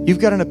yourself. You've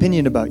got an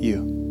opinion about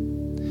you.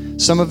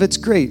 Some of it's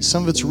great.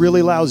 Some of it's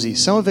really lousy.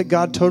 Some of it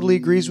God totally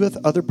agrees with.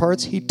 Other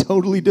parts He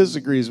totally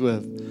disagrees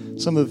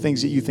with. Some of the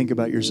things that you think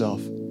about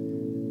yourself.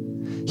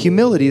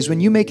 Humility is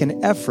when you make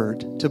an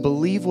effort to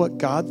believe what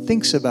God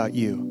thinks about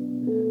you.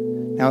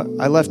 Now,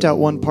 I left out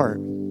one part.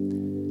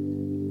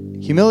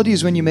 Humility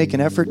is when you make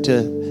an effort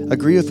to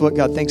agree with what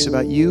God thinks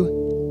about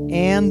you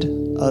and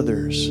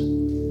others.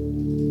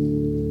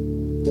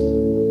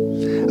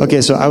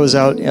 Okay, so I was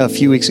out a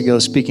few weeks ago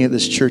speaking at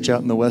this church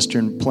out in the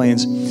Western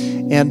Plains,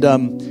 and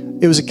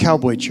it was a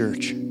cowboy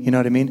church. You know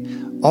what I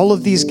mean? All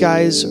of these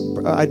guys,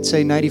 I'd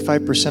say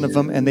 95% of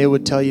them, and they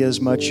would tell you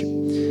as much,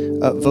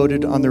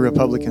 voted on the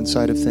Republican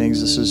side of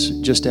things. This is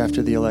just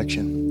after the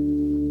election.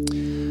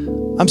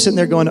 I'm sitting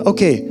there going,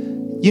 okay,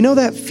 you know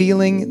that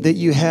feeling that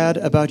you had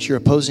about your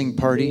opposing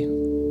party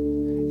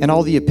and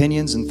all the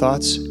opinions and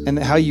thoughts and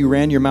how you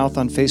ran your mouth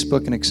on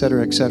Facebook and et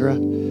cetera,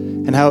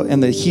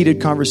 and the heated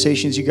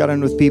conversations you got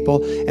in with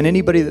people, and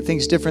anybody that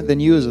thinks different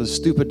than you is a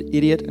stupid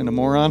idiot and a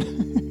moron.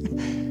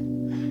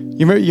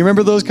 You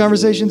remember those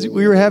conversations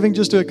we were having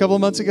just a couple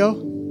of months ago?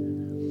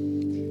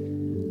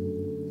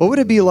 What would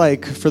it be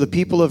like for the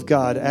people of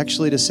God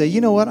actually to say,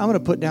 you know what, I'm going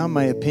to put down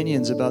my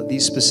opinions about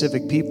these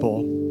specific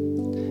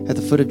people at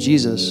the foot of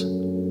Jesus.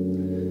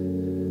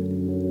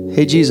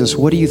 Hey, Jesus,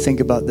 what do you think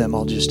about them?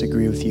 I'll just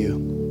agree with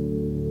you.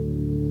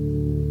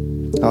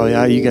 Oh,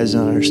 yeah, you guys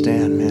don't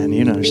understand, man.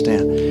 You don't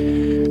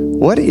understand.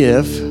 What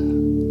if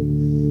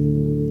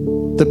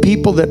the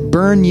people that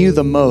burn you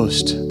the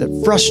most,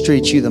 that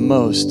frustrate you the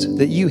most,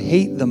 that you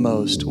hate the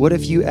most, what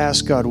if you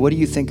ask God, what do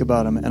you think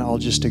about them? And I'll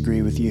just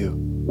agree with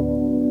you.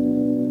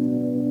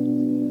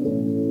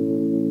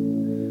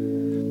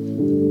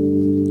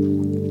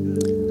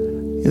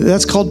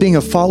 That's called being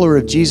a follower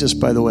of Jesus,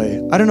 by the way.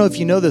 I don't know if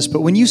you know this,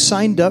 but when you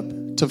signed up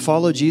to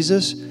follow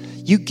Jesus,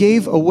 you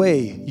gave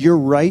away your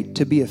right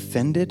to be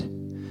offended.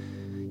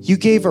 You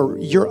gave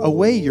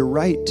away your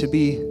right to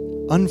be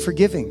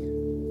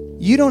unforgiving.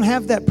 You don't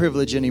have that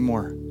privilege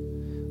anymore.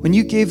 When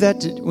you gave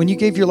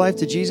your life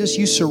to Jesus,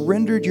 you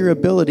surrendered your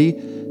ability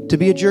to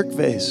be a jerk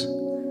face,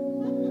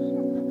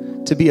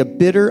 to be a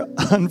bitter,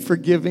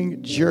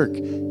 unforgiving jerk.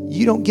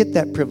 You don't get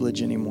that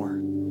privilege anymore.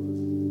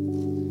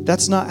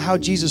 That's not how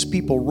Jesus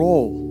people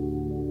roll.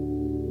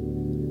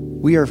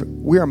 We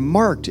are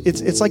marked.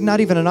 It's like not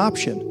even an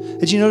option.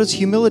 Did you notice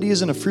humility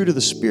isn't a fruit of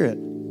the Spirit?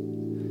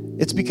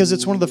 It's because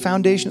it's one of the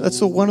foundations.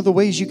 That's one of the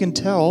ways you can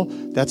tell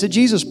that's a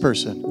Jesus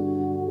person,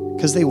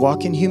 because they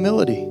walk in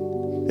humility.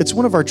 It's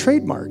one of our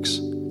trademarks.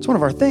 It's one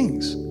of our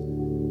things.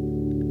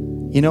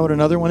 You know what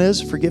another one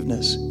is?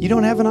 Forgiveness. You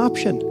don't have an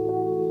option.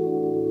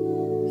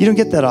 You don't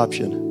get that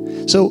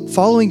option. So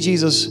following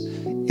Jesus,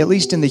 at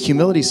least in the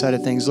humility side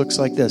of things, looks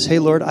like this. Hey,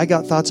 Lord, I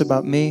got thoughts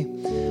about me.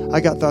 I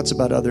got thoughts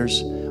about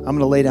others. I'm going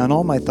to lay down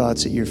all my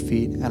thoughts at your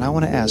feet, and I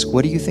want to ask,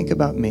 what do you think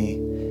about me,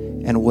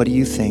 and what do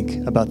you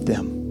think about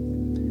them?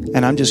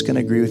 And I'm just going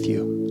to agree with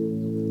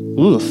you.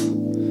 Oof.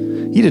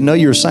 You didn't know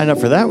you were signed up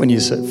for that when you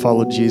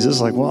followed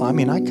Jesus. Like, well, I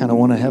mean, I kind of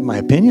want to have my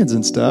opinions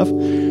and stuff.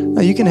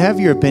 No, you can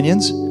have your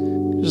opinions.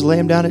 Just lay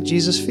them down at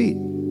Jesus' feet.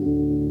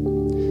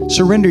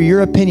 Surrender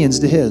your opinions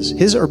to His.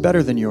 His are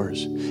better than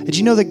yours. Did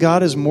you know that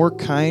God is more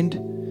kind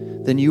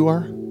than you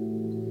are?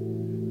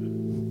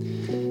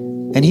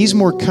 And He's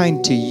more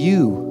kind to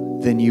you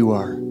than you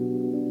are.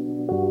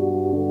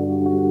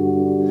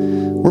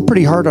 We're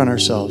pretty hard on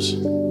ourselves.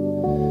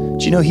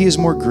 Do you know He is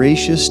more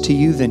gracious to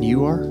you than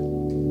you are?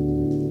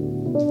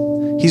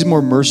 He's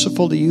more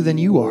merciful to you than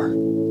you are.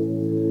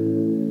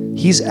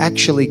 He's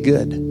actually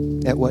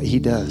good at what He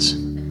does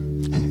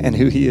and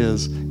who He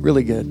is.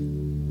 Really good.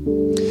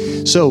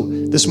 So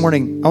this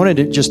morning, I wanted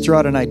to just throw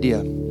out an idea.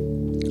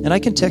 And I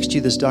can text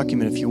you this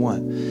document if you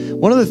want.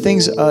 One of the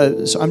things,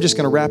 so I'm just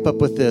going to wrap up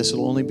with this.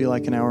 It'll only be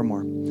like an hour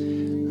more.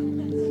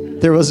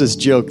 There was this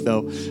joke,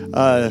 though.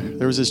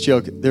 There was a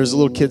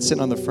little kid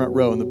sitting on the front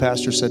row, and the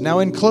pastor said, now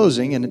in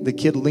closing, and the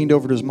kid leaned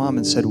over to his mom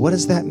and said, what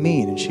does that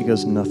mean? And she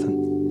goes, nothing.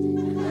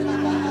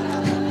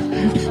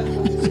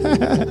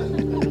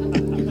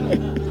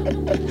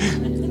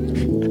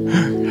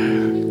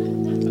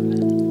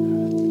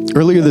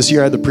 Earlier this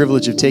year, I had the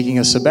privilege of taking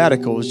a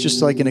sabbatical. It was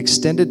just like an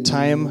extended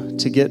time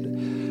to get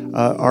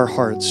our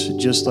hearts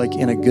just like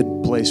in a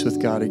good place with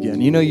God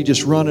again. You know, you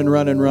just run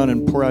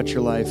and pour out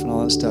your life and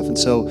all that stuff. And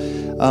so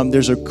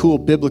there's a cool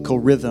biblical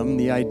rhythm.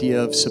 The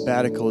idea of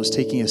sabbatical is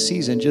taking a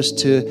season just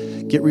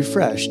to get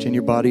refreshed in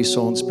your body,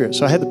 soul, and spirit.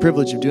 So I had the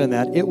privilege of doing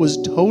that. It was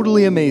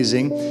totally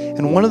amazing.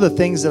 And one of the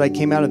things that I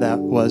came out of that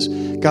was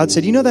God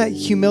said, you know that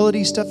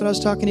humility stuff that I was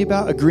talking to you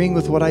about, agreeing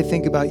with what I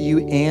think about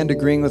you and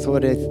agreeing with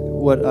what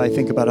I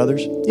think about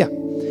others? Yeah.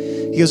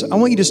 He goes, I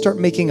want you to start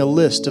making a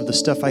list of the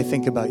stuff I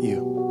think about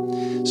you.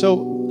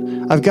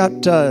 So I've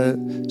got,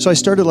 so I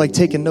started like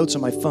taking notes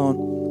on my phone,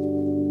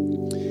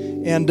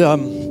 and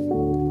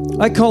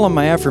I call them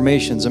my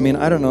affirmations. I mean,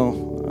 I don't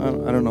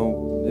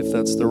know if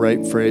that's the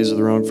right phrase or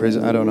the wrong phrase.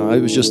 I don't know.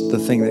 It was just the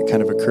thing that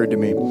kind of occurred to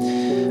me.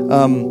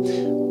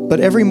 But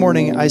every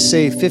morning I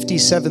say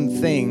 57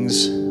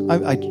 things.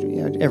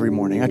 Every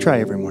morning, I try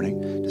every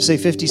morning to say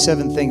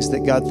 57 things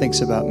that God thinks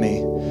about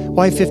me.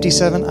 Why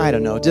 57? I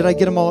don't know. Did I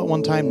get them all at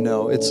one time?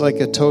 No. It's like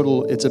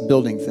it's a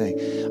building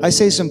thing. I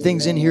say some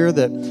things in here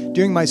that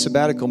during my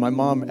sabbatical, my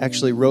mom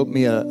actually wrote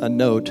me a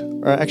note,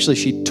 or actually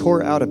she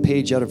tore out a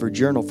page out of her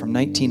journal from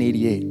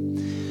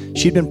 1988.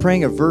 She'd been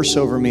praying a verse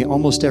over me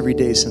almost every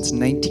day since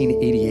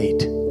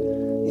 1988.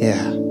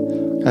 Yeah,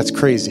 that's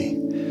crazy.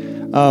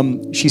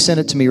 She sent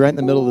it to me right in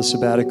the middle of the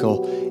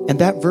sabbatical. And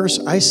that verse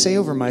I say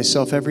over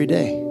myself every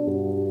day.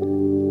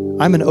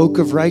 I'm an oak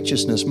of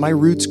righteousness. My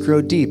roots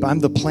grow deep. I'm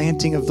the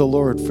planting of the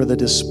Lord for the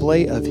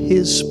display of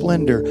his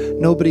splendor.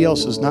 Nobody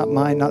else's, not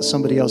mine, not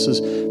somebody else's,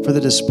 for the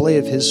display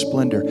of his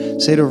splendor.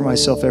 Say it over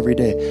myself every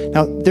day.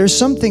 Now, there's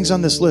some things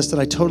on this list that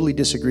I totally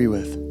disagree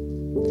with.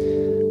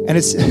 And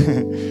it's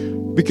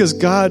because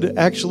God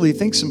actually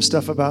thinks some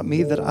stuff about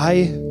me that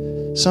I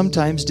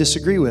sometimes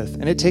disagree with.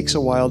 And it takes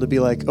a while to be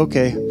like,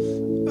 okay,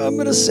 I'm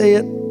going to say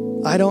it.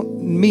 I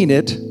don't mean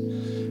it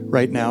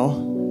right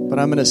now. But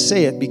I'm going to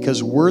say it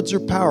because words are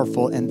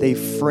powerful and they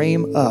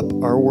frame up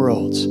our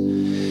worlds.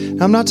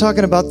 Now, I'm not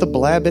talking about the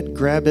blab it,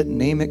 grab it,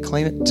 name it,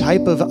 claim it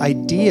type of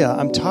idea.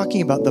 I'm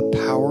talking about the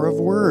power of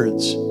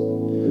words.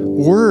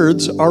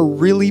 Words are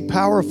really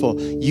powerful.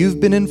 You've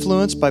been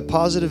influenced by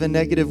positive and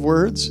negative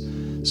words.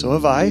 So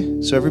have I.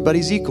 So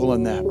everybody's equal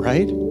in that,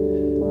 right?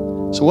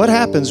 So what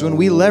happens when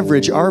we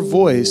leverage our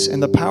voice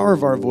and the power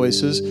of our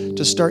voices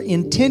to start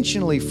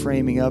intentionally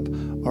framing up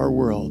our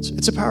worlds?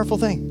 It's a powerful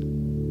thing.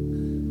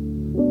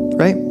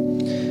 Right?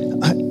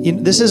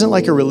 This isn't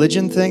like a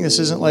religion thing. This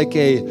isn't like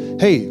a,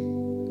 hey,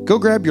 go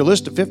grab your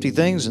list of 50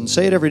 things and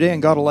say it every day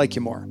and God will like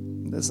you more.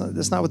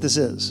 That's not what this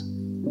is.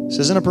 This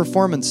isn't a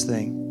performance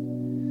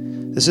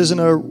thing. This isn't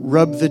a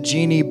rub the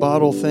genie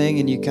bottle thing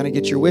and you kind of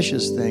get your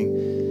wishes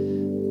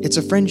thing. It's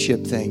a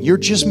friendship thing. You're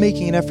just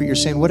making an effort. You're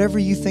saying, whatever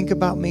you think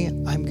about me,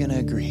 I'm going to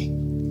agree.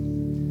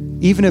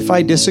 Even if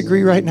I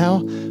disagree right now,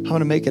 I'm going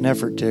to make an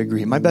effort to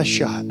agree. My best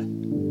shot.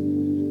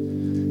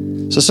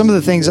 So some of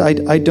the things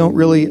I don't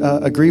really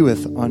agree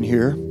with on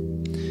here,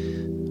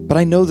 but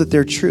I know that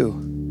they're true.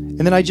 And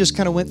then I just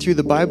kind of went through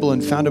the Bible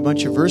and found a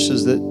bunch of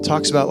verses that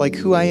talks about like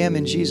who I am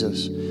in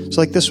Jesus. It's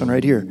like this one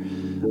right here.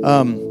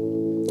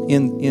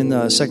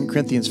 In 2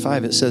 Corinthians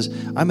 5, it says,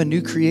 I'm a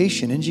new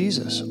creation in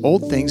Jesus.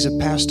 Old things have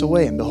passed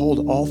away, and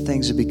behold, all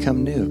things have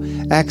become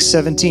new. Acts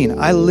 17,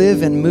 I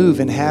live and move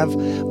and have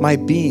my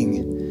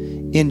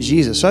being in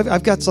Jesus. So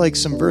I've got like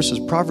some verses.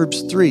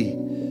 Proverbs 3.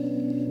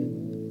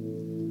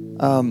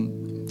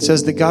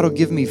 Says that God will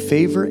give me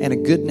favor and a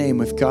good name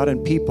with God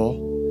and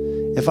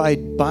people if I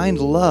bind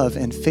love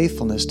and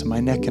faithfulness to my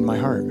neck and my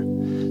heart.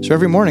 So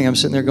every morning I'm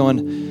sitting there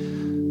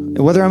going,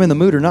 whether I'm in the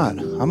mood or not,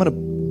 I'm going to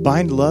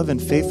bind love and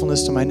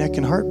faithfulness to my neck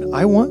and heart.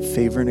 I want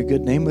favor and a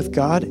good name with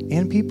God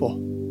and people.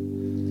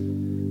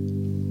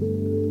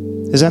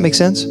 Does that make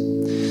sense?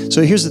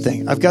 So here's the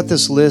thing. I've got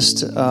this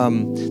list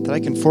that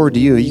I can forward to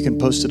you. You can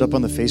post it up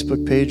on the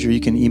Facebook page or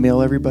you can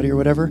email everybody or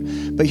whatever.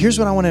 But here's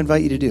what I want to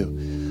invite you to do.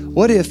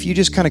 What if you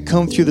just kind of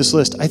comb through this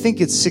list? I think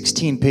it's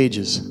 16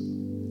 pages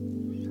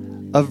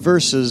of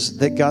verses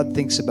that God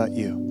thinks about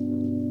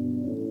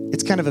you.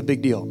 It's kind of a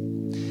big deal.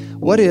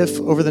 What if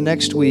over the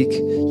next week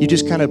you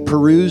just kind of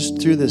perused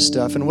through this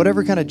stuff and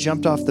whatever kind of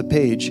jumped off the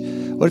page,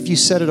 what if you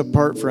set it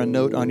apart for a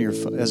note on your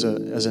as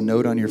a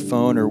note on your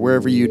phone or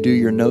wherever you do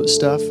your note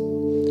stuff?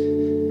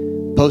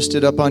 Post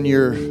it up on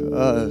your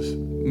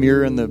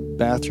mirror in the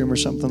bathroom or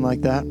something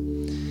like that.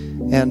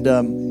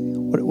 And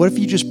what if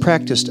you just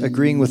practiced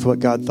agreeing with what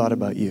God thought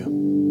about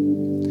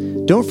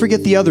you? Don't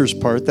forget the others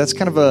part. That's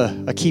kind of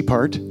a key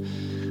part. To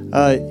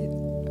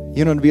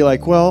be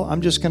like, well,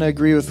 I'm just going to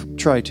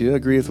try to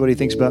agree with what he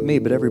thinks about me,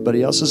 but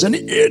everybody else is an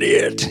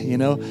idiot,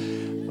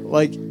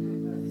 Like,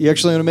 you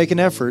actually want to make an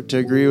effort to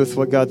agree with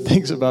what God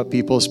thinks about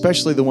people,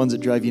 especially the ones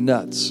that drive you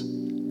nuts.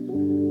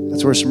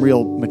 That's where some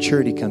real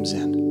maturity comes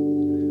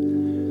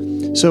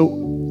in. So,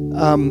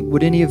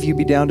 would any of you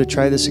be down to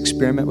try this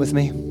experiment with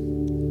me?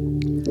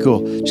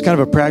 Cool. Just kind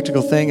of a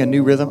practical thing, a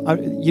new rhythm.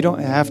 You don't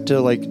have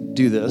to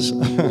do this.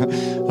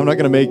 I'm not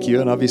going to make you,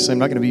 and obviously I'm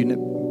not going to be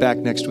back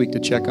next week to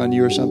check on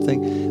you or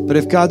something. But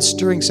if God's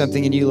stirring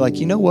something in you,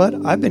 you know what?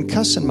 I've been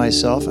cussing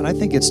myself, and I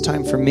think it's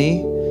time for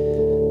me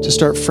to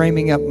start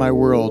framing up my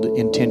world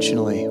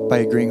intentionally by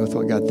agreeing with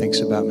what God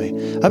thinks about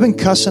me. I've been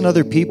cussing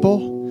other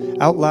people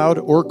out loud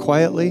or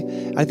quietly.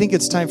 I think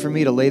it's time for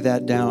me to lay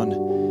that down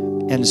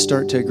and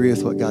start to agree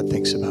with what God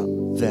thinks about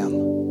them.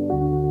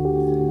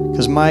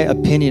 Because my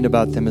opinion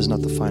about them is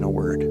not the final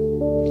word.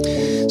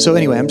 So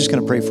anyway, I'm just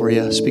going to pray for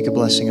you, speak a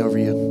blessing over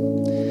you,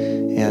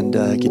 and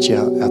get you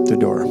out the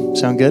door.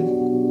 Sound good?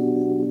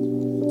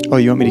 Oh,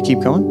 you want me to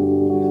keep going?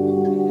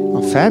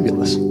 Oh,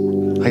 fabulous.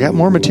 I got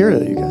more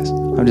material, you guys.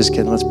 I'm just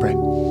kidding. Let's pray.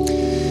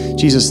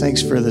 Jesus,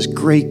 thanks for this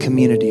great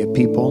community of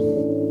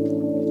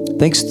people.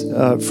 Thanks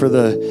for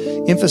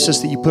the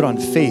emphasis that you put on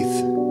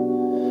faith.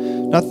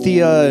 Not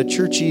the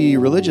churchy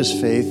religious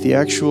faith, the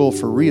actual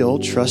for real,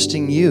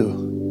 trusting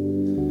you.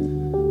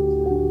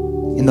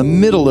 In the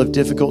middle of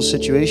difficult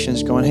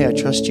situations, going, hey, I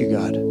trust you,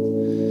 God.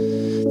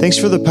 Thanks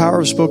for the power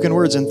of spoken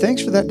words, and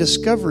thanks for that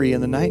discovery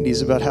in the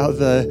 90s about how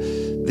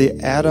the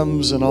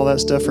atoms and all that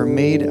stuff are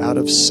made out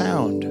of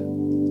sound.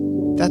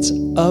 That's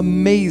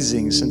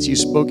amazing. Since you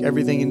spoke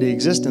everything into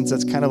existence,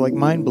 that's kind of like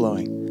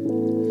mind-blowing.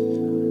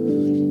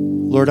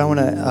 Lord, I want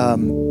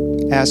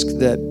to ask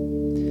that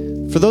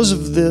for those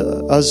of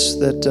us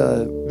that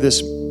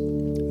this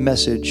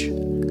message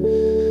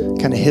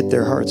kind of hit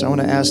their hearts, I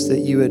want to ask that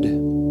you would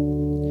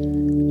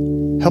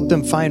help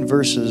them find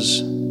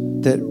verses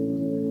that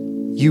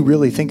you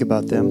really think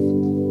about them.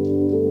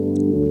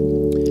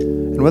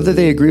 And And whether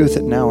they agree with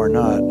it now or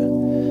not,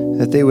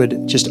 that they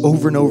would just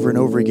over and over and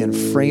over again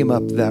frame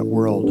up that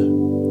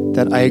world,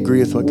 that I agree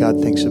with what God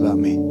thinks about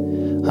me.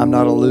 I'm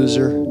not a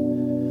loser.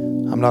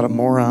 I'm not a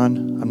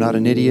moron. I'm not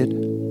an idiot.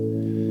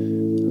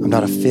 I'm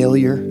not a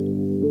failure.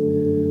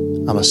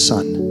 I'm a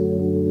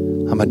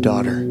son. I'm a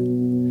daughter.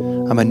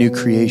 I'm a new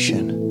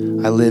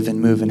creation. I live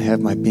and move and have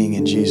my being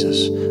in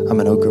Jesus. I'm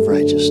an oak of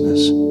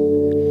righteousness.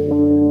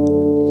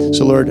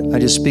 So Lord, I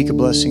just speak a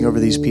blessing over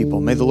these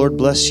people. May the Lord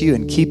bless you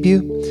and keep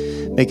you.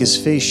 Make his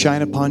face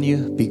shine upon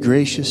you, be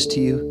gracious to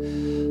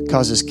you,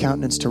 cause his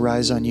countenance to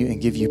rise on you, and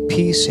give you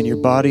peace in your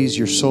bodies,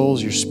 your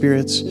souls, your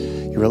spirits,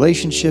 your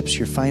relationships,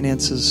 your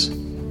finances,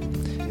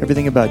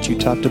 everything about you,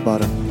 top to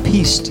bottom.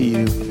 Peace to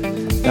you,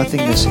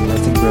 nothing missing,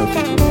 nothing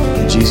broken.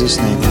 In Jesus'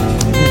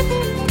 name.